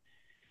people.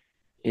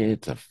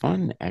 It's a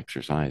fun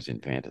exercise in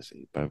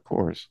fantasy, but of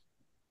course,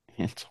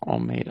 it's all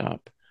made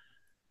up,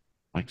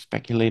 like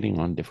speculating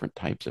on different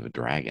types of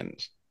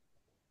dragons.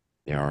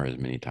 There are as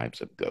many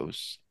types of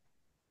ghosts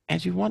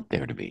as you want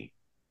there to be.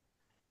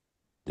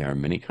 There are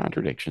many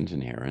contradictions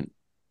inherent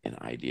in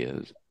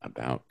ideas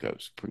about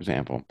ghosts. For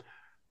example,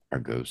 are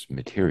ghosts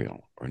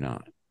material or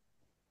not?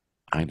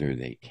 Either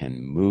they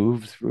can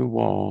move through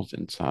walls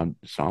and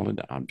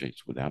solid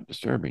objects without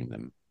disturbing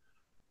them,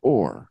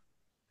 or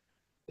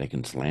they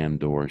can slam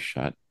doors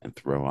shut and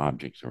throw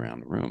objects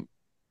around the room.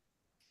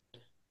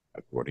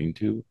 According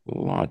to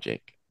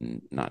logic,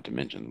 not to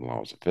mention the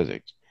laws of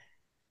physics,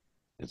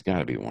 it's got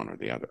to be one or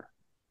the other.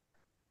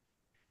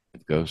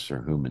 If ghosts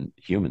are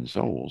human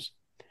souls,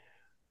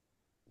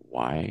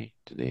 why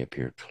do they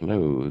appear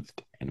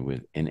clothed and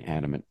with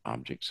inanimate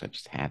objects such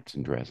as hats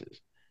and dresses?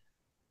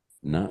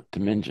 Not to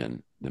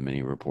mention the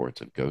many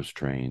reports of ghost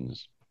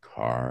trains,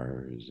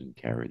 cars, and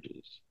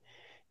carriages.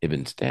 If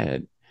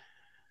instead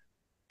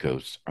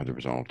ghosts are the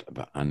result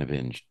of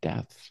unavenged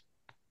deaths,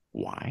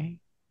 why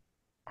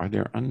are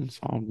there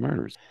unsolved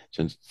murders?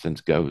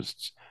 Since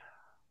ghosts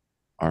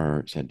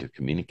are said to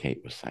communicate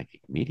with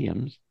psychic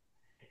mediums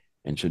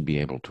and should be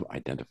able to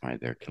identify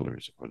their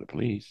killers or the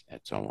police,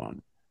 and so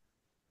on,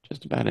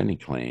 just about any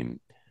claim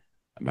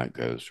about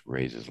ghosts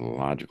raises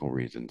logical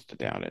reasons to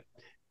doubt it.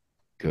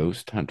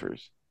 Ghost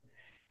hunters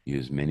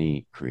use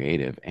many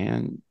creative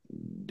and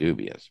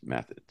dubious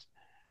methods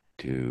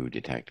to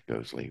detect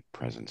ghostly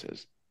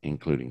presences,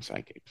 including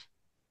psychics.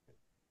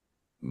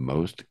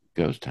 Most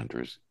ghost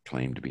hunters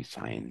claim to be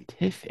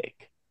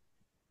scientific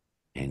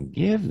and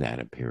give that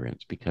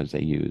appearance because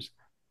they use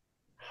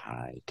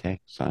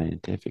high-tech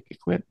scientific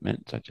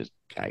equipment such as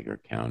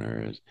Geiger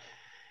counters,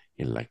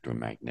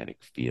 electromagnetic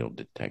field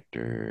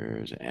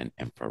detectors, and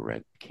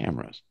infrared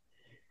cameras.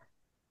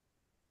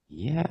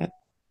 Yet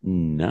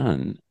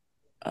none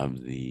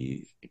of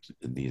these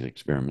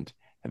experiments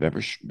have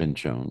ever been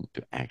shown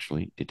to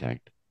actually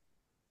detect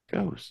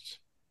ghosts.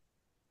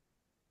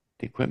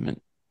 The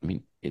equipment, I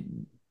mean, it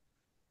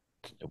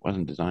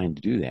wasn't designed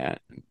to do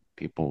that. And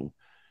people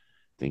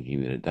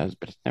thinking that it does,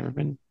 but it's never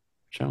been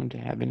shown to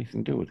have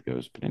anything to do with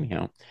ghosts. But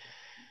anyhow,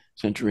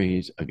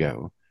 centuries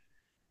ago,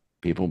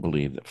 people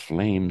believed that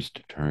flames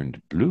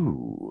turned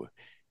blue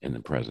in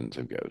the presence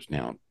of ghosts.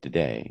 Now,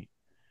 today,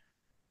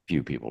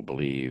 few people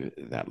believe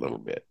that little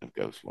bit of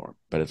ghost lore,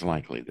 but it's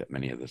likely that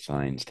many of the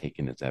signs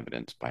taken as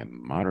evidence by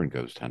modern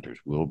ghost hunters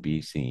will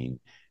be seen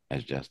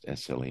as just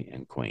as silly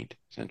and quaint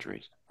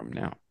centuries from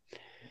now.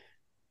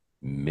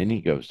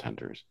 Many ghost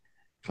hunters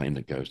claim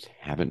that ghosts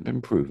haven't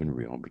been proven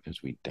real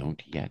because we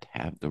don't yet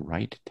have the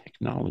right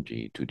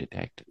technology to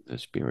detect the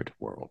spirit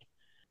world.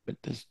 But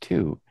this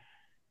too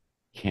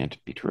can't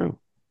be true.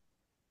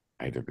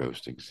 Either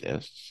ghost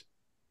exists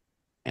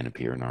and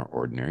appear in our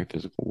ordinary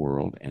physical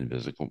world and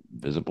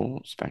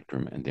visible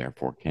spectrum, and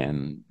therefore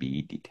can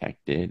be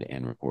detected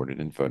and recorded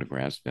in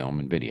photographs, film,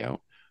 and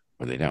video,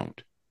 or they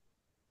don't.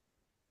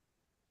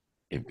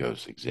 If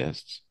ghosts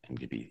exist and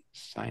can be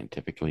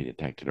scientifically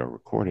detected or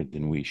recorded,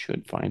 then we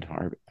should find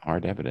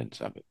hard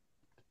evidence of it.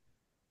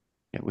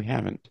 Yet we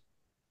haven't.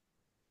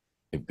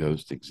 If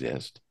ghosts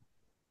exist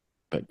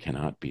but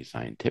cannot be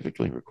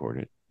scientifically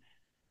recorded,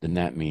 then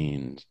that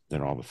means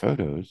that all the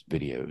photos,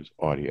 videos,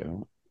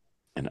 audio,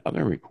 and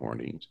other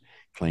recordings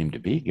claimed to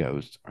be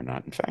ghosts are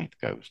not in fact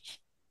ghosts.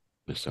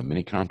 With so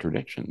many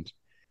contradictions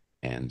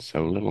and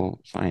so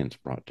little science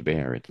brought to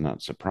bear, it's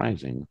not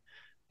surprising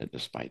that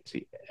despite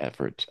the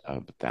efforts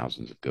of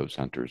thousands of ghost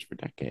hunters for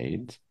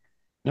decades,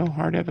 no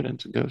hard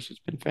evidence of ghosts has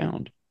been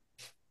found.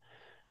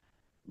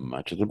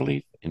 Much of the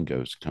belief in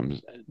ghosts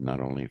comes not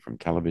only from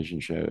television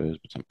shows,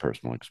 but some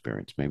personal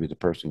experience. Maybe the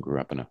person grew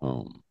up in a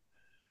home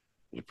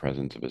where the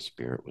presence of a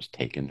spirit was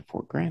taken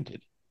for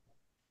granted.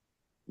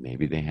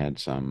 Maybe they had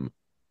some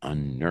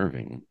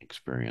unnerving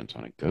experience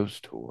on a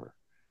ghost tour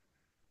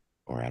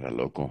or at a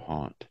local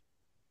haunt.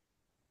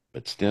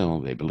 But still,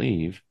 they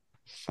believe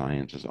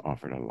science has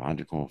offered a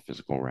logical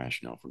physical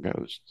rationale for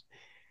ghosts.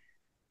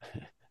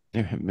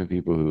 There have been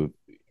people who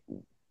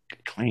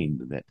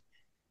claimed that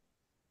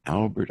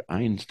Albert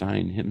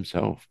Einstein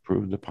himself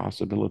proved the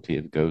possibility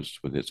of ghosts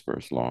with his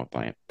first law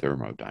of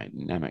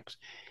thermodynamics,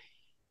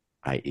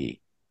 i.e.,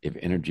 if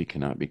energy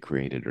cannot be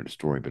created or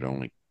destroyed but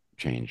only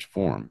change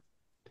form,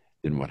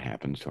 then what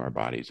happens to our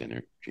body's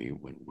energy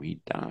when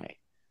we die?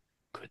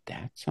 Could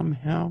that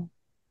somehow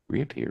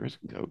reappear as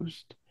a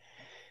ghost?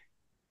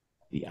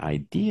 The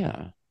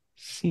idea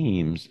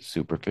seems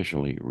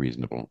superficially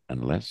reasonable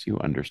unless you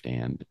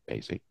understand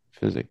basic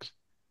physics.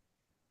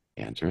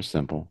 The answer is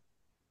simple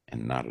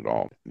and not at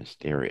all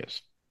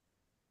mysterious.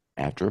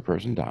 After a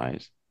person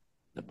dies,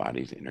 the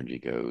body's energy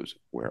goes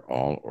where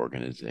all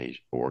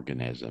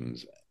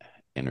organisms'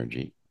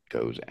 energy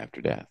goes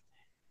after death,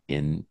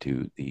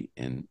 into the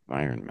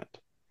environment.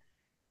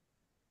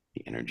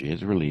 The energy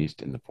is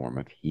released in the form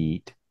of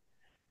heat,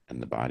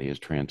 and the body is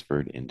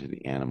transferred into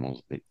the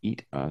animals that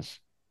eat us,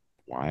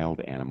 wild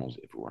animals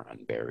if we're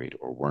unburied,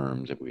 or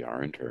worms if we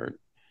are interred,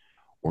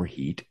 or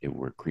heat if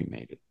we're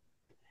cremated.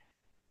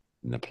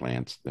 And the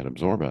plants that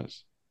absorb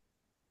us,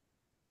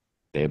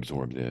 they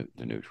absorb the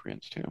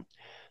nutrients too.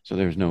 So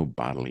there's no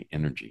bodily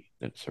energy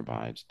that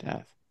survives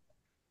death.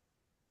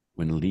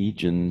 When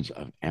legions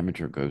of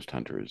amateur ghost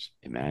hunters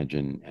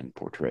imagine and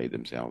portray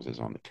themselves as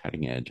on the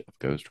cutting edge of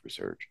ghost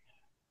research,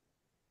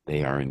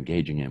 they are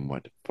engaging in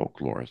what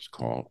folklorists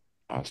call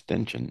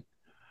ostension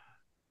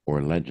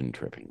or legend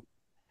tripping,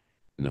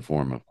 in the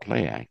form of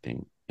play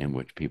acting in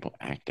which people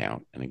act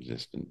out an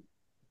existent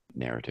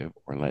narrative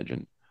or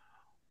legend,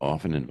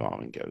 often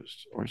involving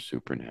ghosts or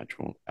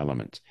supernatural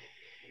elements.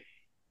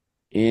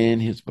 In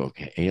his book,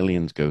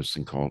 Aliens, Ghosts,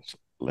 and Cults,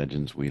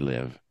 Legends We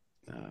Live,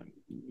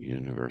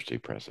 University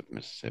Press of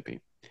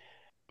Mississippi,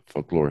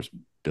 folklorist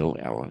Bill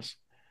Ellis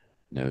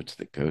notes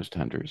that ghost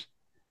hunters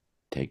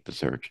take the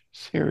search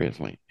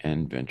seriously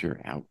and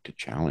venture out to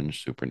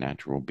challenge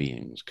supernatural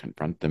beings,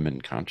 confront them in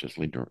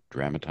consciously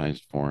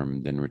dramatized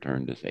form, then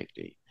return to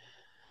safety.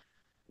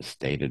 The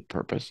stated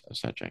purpose of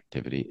such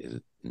activity is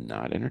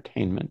not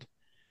entertainment,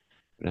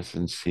 but a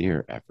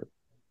sincere effort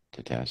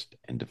to test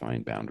and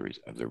define boundaries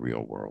of the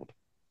real world.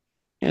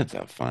 It's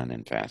a fun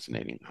and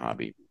fascinating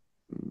hobby,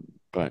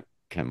 but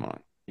come on,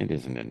 it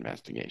isn't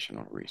investigation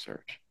or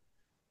research.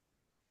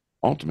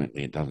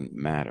 Ultimately, it doesn't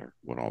matter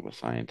what all the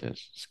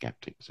scientists,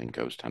 skeptics, and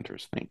ghost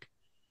hunters think.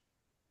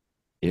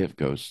 If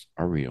ghosts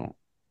are real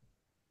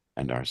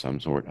and are some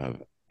sort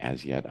of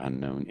as yet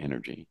unknown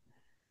energy,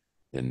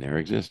 then their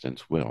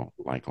existence will,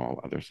 like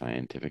all other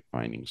scientific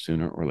findings,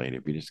 sooner or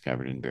later be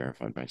discovered and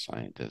verified by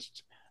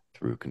scientists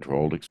through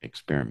controlled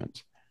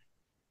experiments,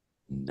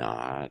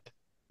 not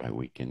by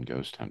weekend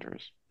ghost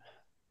hunters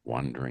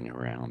wandering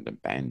around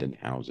abandoned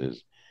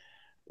houses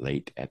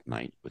late at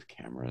night with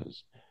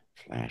cameras,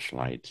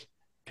 flashlights,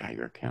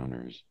 Geiger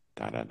counters,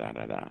 da da da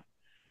da da.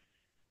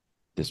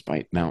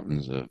 Despite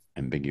mountains of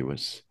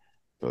ambiguous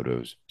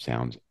photos,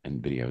 sounds,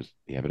 and videos,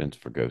 the evidence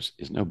for ghosts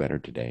is no better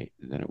today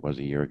than it was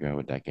a year ago,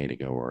 a decade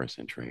ago, or a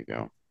century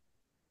ago.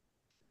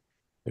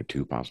 There are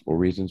two possible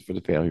reasons for the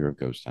failure of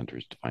ghost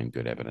hunters to find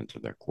good evidence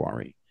of their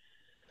quarry.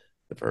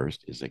 The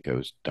first is that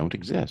ghosts don't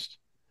exist,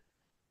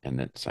 and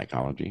that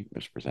psychology,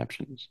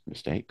 misperceptions,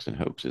 mistakes, and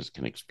hoaxes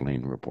can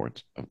explain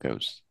reports of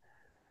ghosts.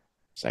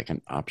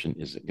 Second option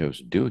is that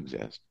ghosts do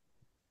exist,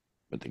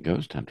 but the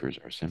ghost hunters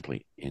are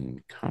simply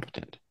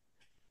incompetent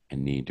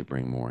and need to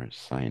bring more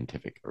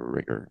scientific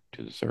rigor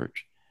to the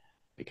search,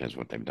 because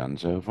what they've done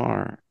so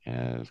far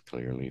has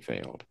clearly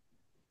failed.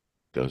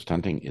 Ghost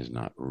hunting is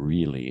not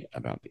really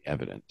about the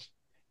evidence.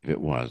 If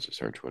it was, the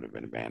search would have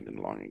been abandoned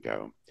long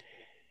ago.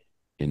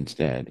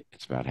 Instead,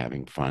 it's about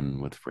having fun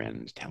with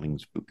friends, telling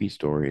spooky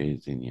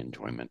stories in the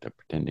enjoyment of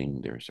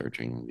pretending they're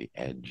searching the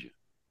edge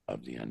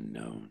of the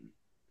unknown.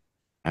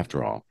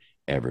 After all,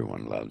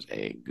 everyone loves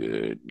a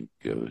good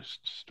ghost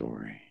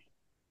story.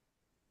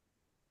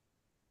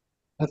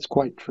 That's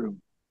quite true.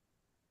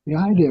 The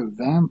idea of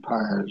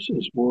vampires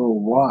is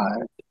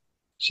worldwide,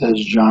 says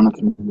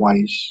Jonathan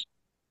Weiss,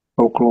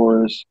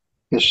 folklorist,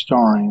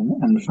 historian,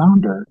 and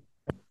founder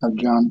of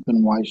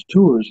Jonathan Weiss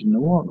Tours in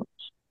New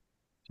Orleans,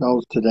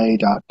 tells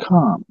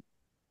Today.com.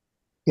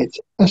 It's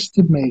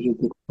estimated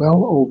that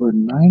well over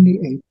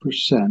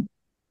 98%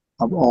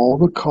 of all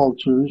the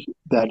cultures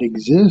that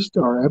exist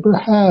or ever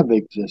have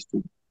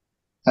existed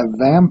have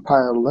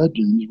vampire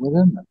legends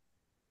within them.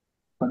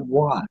 But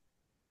why?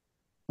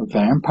 Are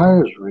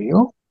vampires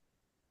real?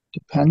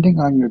 Depending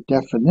on your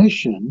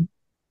definition,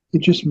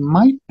 it just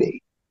might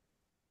be.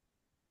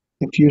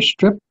 If you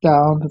strip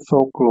down the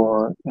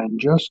folklore and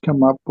just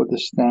come up with a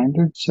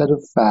standard set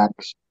of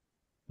facts,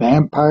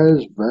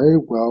 vampires very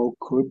well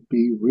could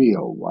be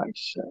real,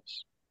 Weiss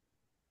says.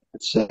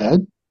 That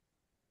said,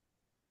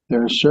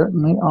 there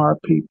certainly are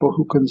people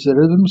who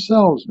consider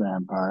themselves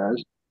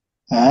vampires,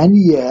 and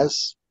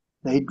yes,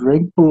 they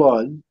drink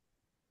blood.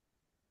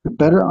 To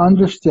better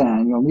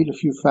understand, you'll need a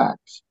few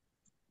facts,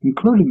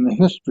 including the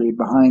history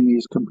behind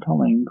these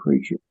compelling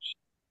creatures.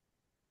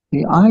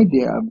 The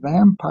idea of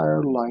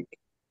vampire-like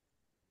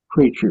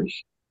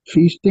creatures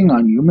feasting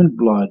on human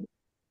blood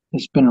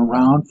has been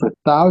around for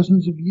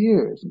thousands of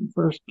years and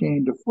first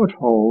gained a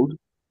foothold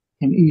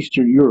in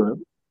Eastern Europe,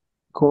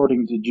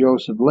 according to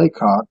Joseph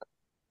Laycock,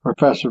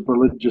 professor of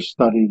religious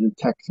studies at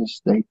Texas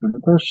State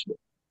University.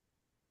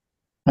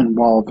 And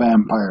while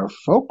vampire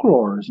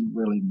folklore isn't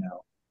really new,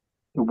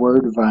 the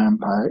word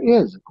vampire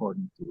is,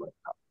 according to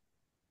Laycock.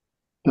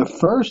 The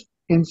first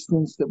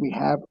instance that we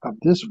have of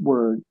this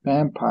word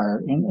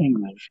vampire in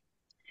English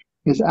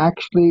is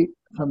actually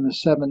from the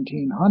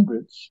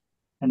 1700s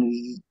and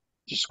is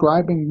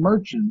describing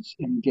merchants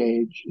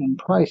engaged in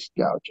price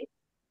gouging.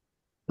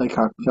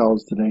 Laycock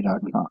tells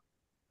Today.com.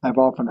 I've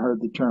often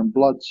heard the term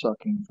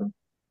blood-sucking for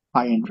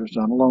high interest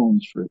on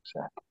loans, for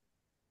example.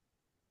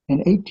 In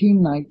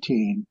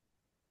 1819,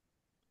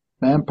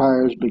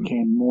 vampires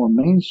became more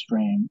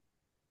mainstream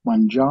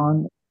when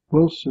John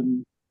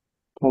Wilson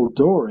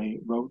Polidori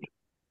wrote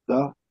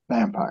The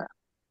Vampire,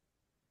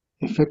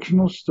 a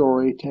fictional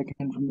story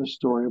taken from the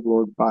story of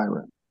Lord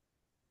Byron.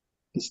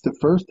 It's the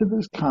first of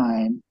its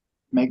kind,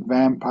 make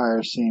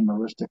vampires seem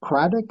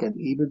aristocratic and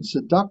even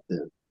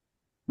seductive,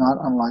 not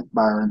unlike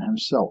Byron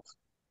himself.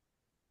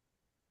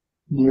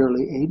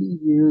 Nearly 80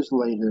 years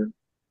later,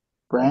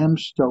 Bram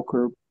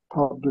Stoker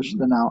published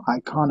the now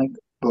iconic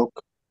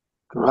book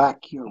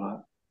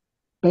Dracula,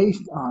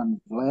 based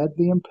on Vlad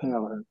the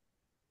Impaler,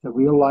 the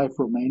real-life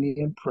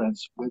Romanian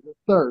prince with a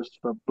thirst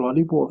for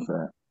bloody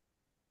warfare.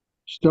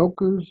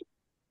 Stoker's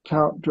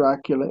Count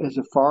Dracula is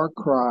a far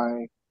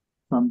cry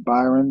from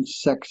Byron's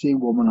sexy,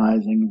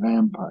 womanizing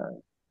vampire.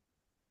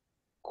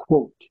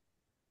 Quote,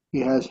 he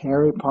has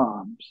hairy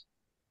palms,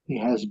 he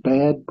has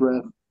bad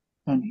breath,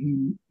 and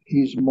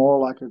he's more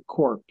like a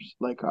corpse,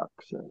 Laycock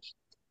says.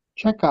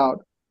 Check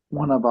out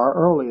one of our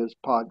earliest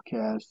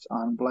podcasts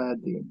on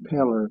Vlad the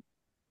Impaler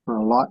for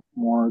a lot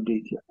more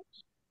details.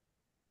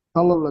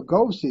 Bela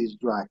Lugosi's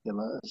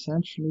Dracula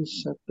essentially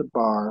set the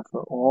bar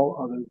for all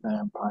other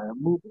vampire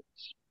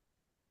movies.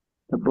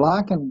 The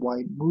black and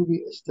white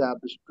movie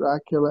established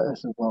Dracula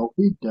as a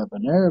wealthy,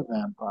 debonair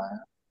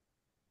vampire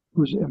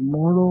whose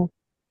immortal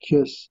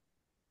kiss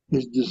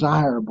is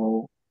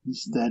desirable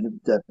instead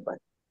of deadly.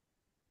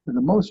 For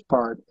the most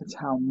part, it's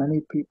how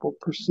many people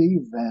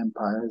perceive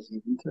vampires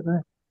even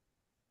today.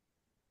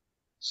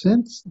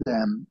 Since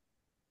then,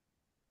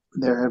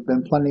 there have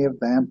been plenty of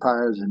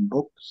vampires in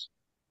books,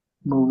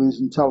 movies,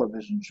 and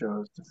television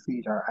shows to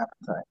feed our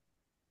appetite.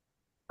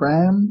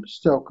 Bram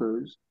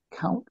Stoker's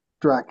Count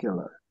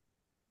Dracula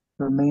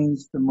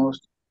remains the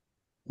most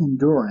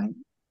enduring,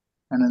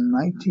 and in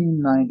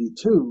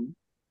 1992,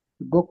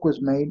 the book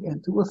was made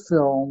into a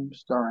film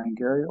starring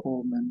Gary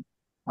Oldman,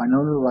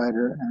 Winona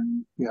Ryder,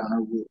 and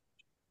Keanu Reeves.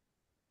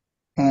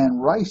 Anne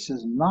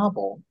Rice's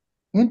novel,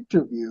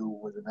 Interview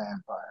with a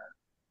Vampire,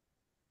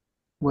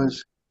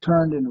 was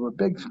turned into a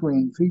big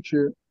screen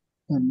feature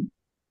in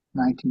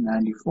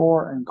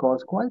 1994 and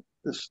caused quite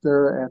the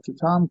stir after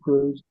Tom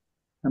Cruise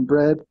and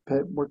Brad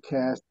Pitt were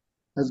cast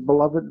as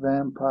beloved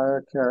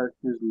vampire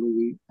characters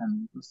Louis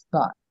and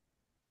Lestat.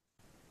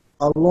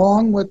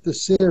 Along with the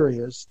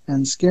serious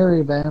and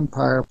scary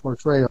vampire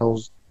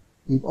portrayals,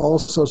 we've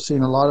also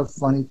seen a lot of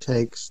funny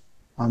takes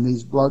on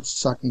these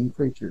blood-sucking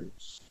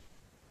creatures.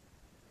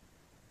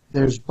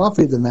 There's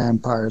Buffy the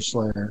Vampire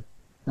Slayer,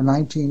 a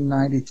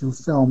 1992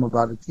 film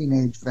about a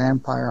teenage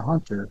vampire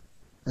hunter,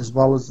 as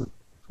well as the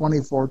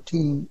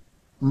 2014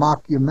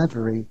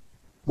 mockumentary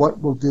What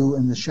We'll Do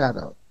in the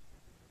Shadow,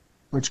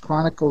 which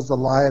chronicles the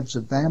lives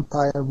of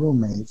vampire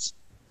roommates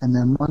and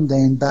their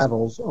mundane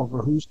battles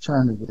over whose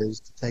turn it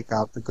is to take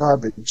out the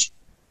garbage.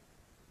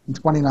 In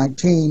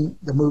 2019,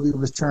 the movie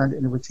was turned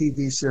into a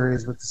TV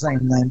series with the same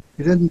name.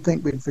 You didn't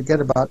think we'd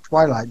forget about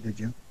Twilight, did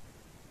you?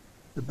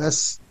 The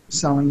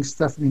best-selling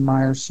Stephenie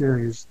Meyer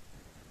series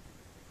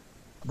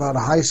about a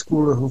high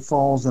schooler who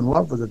falls in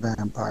love with a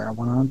vampire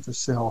went on to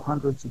sell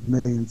hundreds of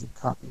millions of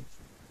copies.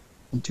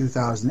 In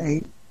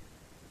 2008,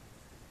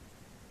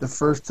 The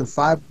first of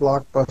five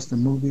blockbuster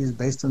movies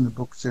based on the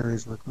book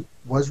series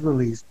was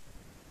released,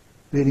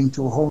 leading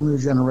to a whole new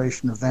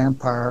generation of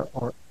vampire,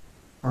 or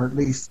at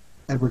least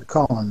Edward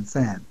Cullen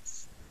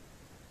fans.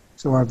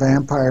 So are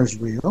vampires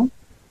real?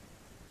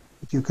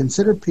 If you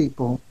consider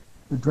people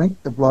who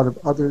drink the blood of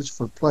others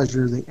for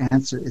pleasure, the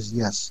answer is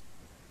yes.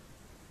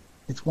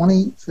 A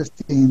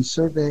 2015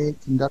 survey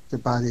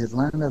conducted by the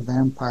Atlanta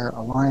Vampire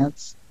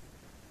Alliance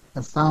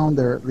have found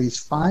there are at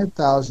least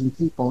 5,000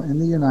 people in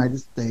the United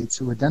States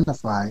who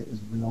identify as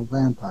real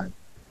vampires.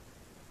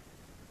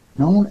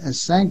 Known as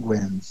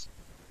sanguines,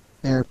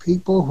 they are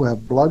people who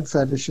have blood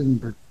fetishes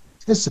and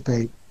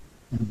participate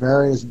in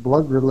various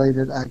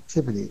blood-related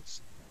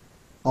activities.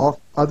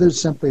 Others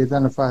simply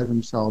identify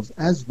themselves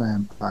as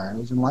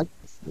vampires and, like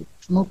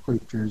fictional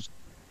creatures,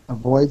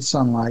 avoid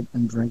sunlight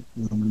and drink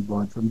human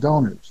blood from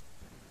donors.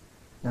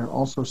 There are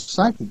also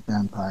psychic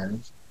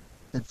vampires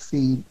that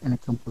feed in a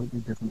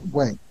completely different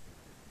way.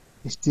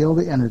 They steal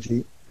the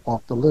energy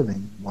off the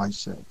living, Weiss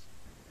says.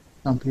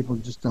 Some people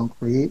just don't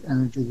create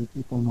energy that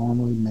people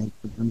normally make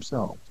for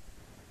themselves.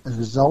 As a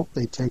result,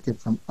 they take it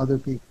from other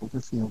people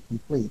to feel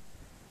complete.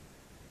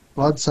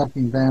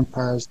 Blood-sucking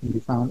vampires can be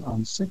found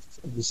on 6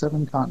 of the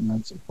 7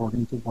 continents,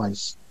 according to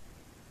Weiss.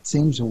 It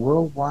seems a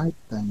worldwide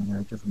thing, and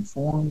there are different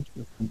forms,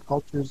 different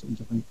cultures, and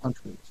different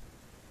countries.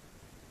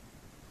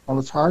 While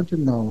it's hard to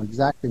know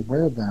exactly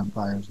where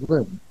vampires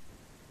live,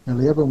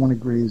 nearly everyone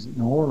agrees that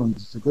New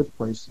Orleans is a good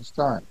place to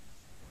start.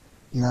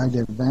 The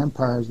idea of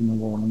vampires in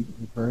New Orleans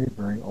is a very,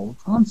 very old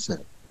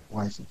concept,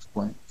 Weiss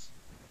explains.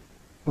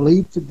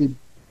 Believed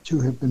to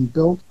have been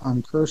built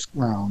on cursed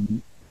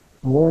ground,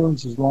 New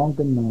Orleans has long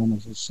been known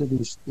as a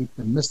city steeped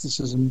in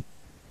mysticism,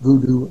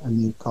 voodoo,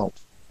 and the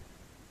occult.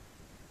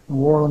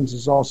 New Orleans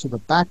is also the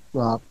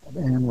backdrop of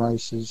Anne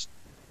Rice's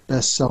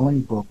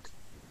best-selling book,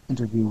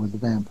 Interview with the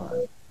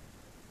Vampire.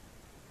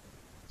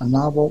 A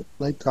novel,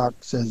 Laycock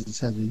says, has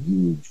had a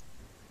huge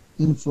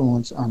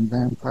influence on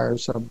vampire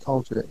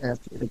subculture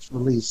after its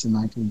release in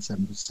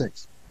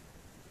 1976.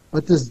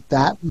 But does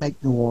that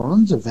make New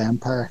Orleans a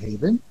vampire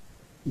haven?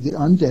 Do the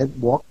undead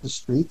walk the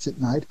streets at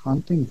night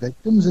hunting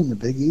victims in the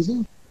Big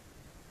Easy?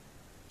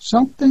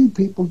 Something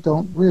people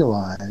don't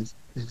realize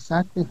is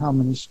exactly how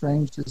many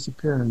strange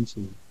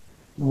disappearances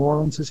New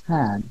Orleans has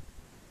had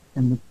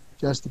in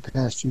just the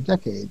past few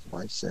decades,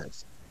 Weiss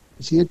says.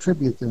 Does he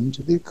attribute them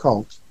to the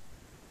occult?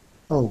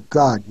 Oh,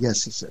 God,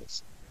 yes, he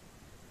says.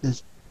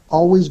 There's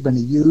always been a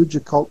huge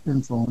occult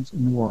influence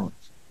in New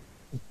Orleans.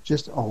 It's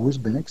just always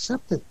been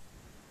accepted.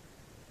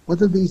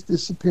 Whether these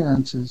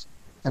disappearances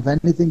have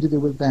anything to do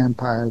with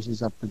vampires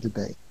is up for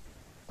debate.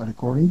 But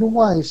according to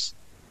Weiss,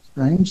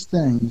 strange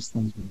things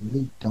we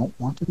really don't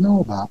want to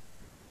know about,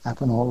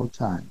 happen all the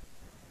time.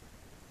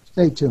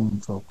 Stay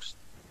tuned, folks.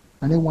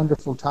 Many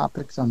wonderful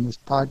topics on this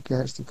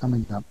podcast are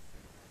coming up.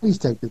 Please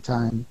take the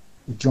time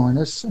to join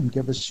us and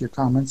give us your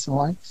comments and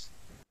likes.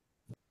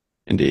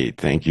 Indeed.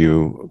 Thank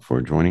you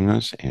for joining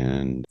us,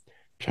 and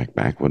check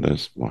back with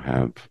us. We'll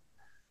have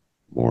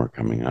more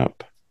coming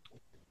up.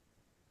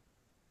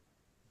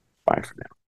 Bye for now.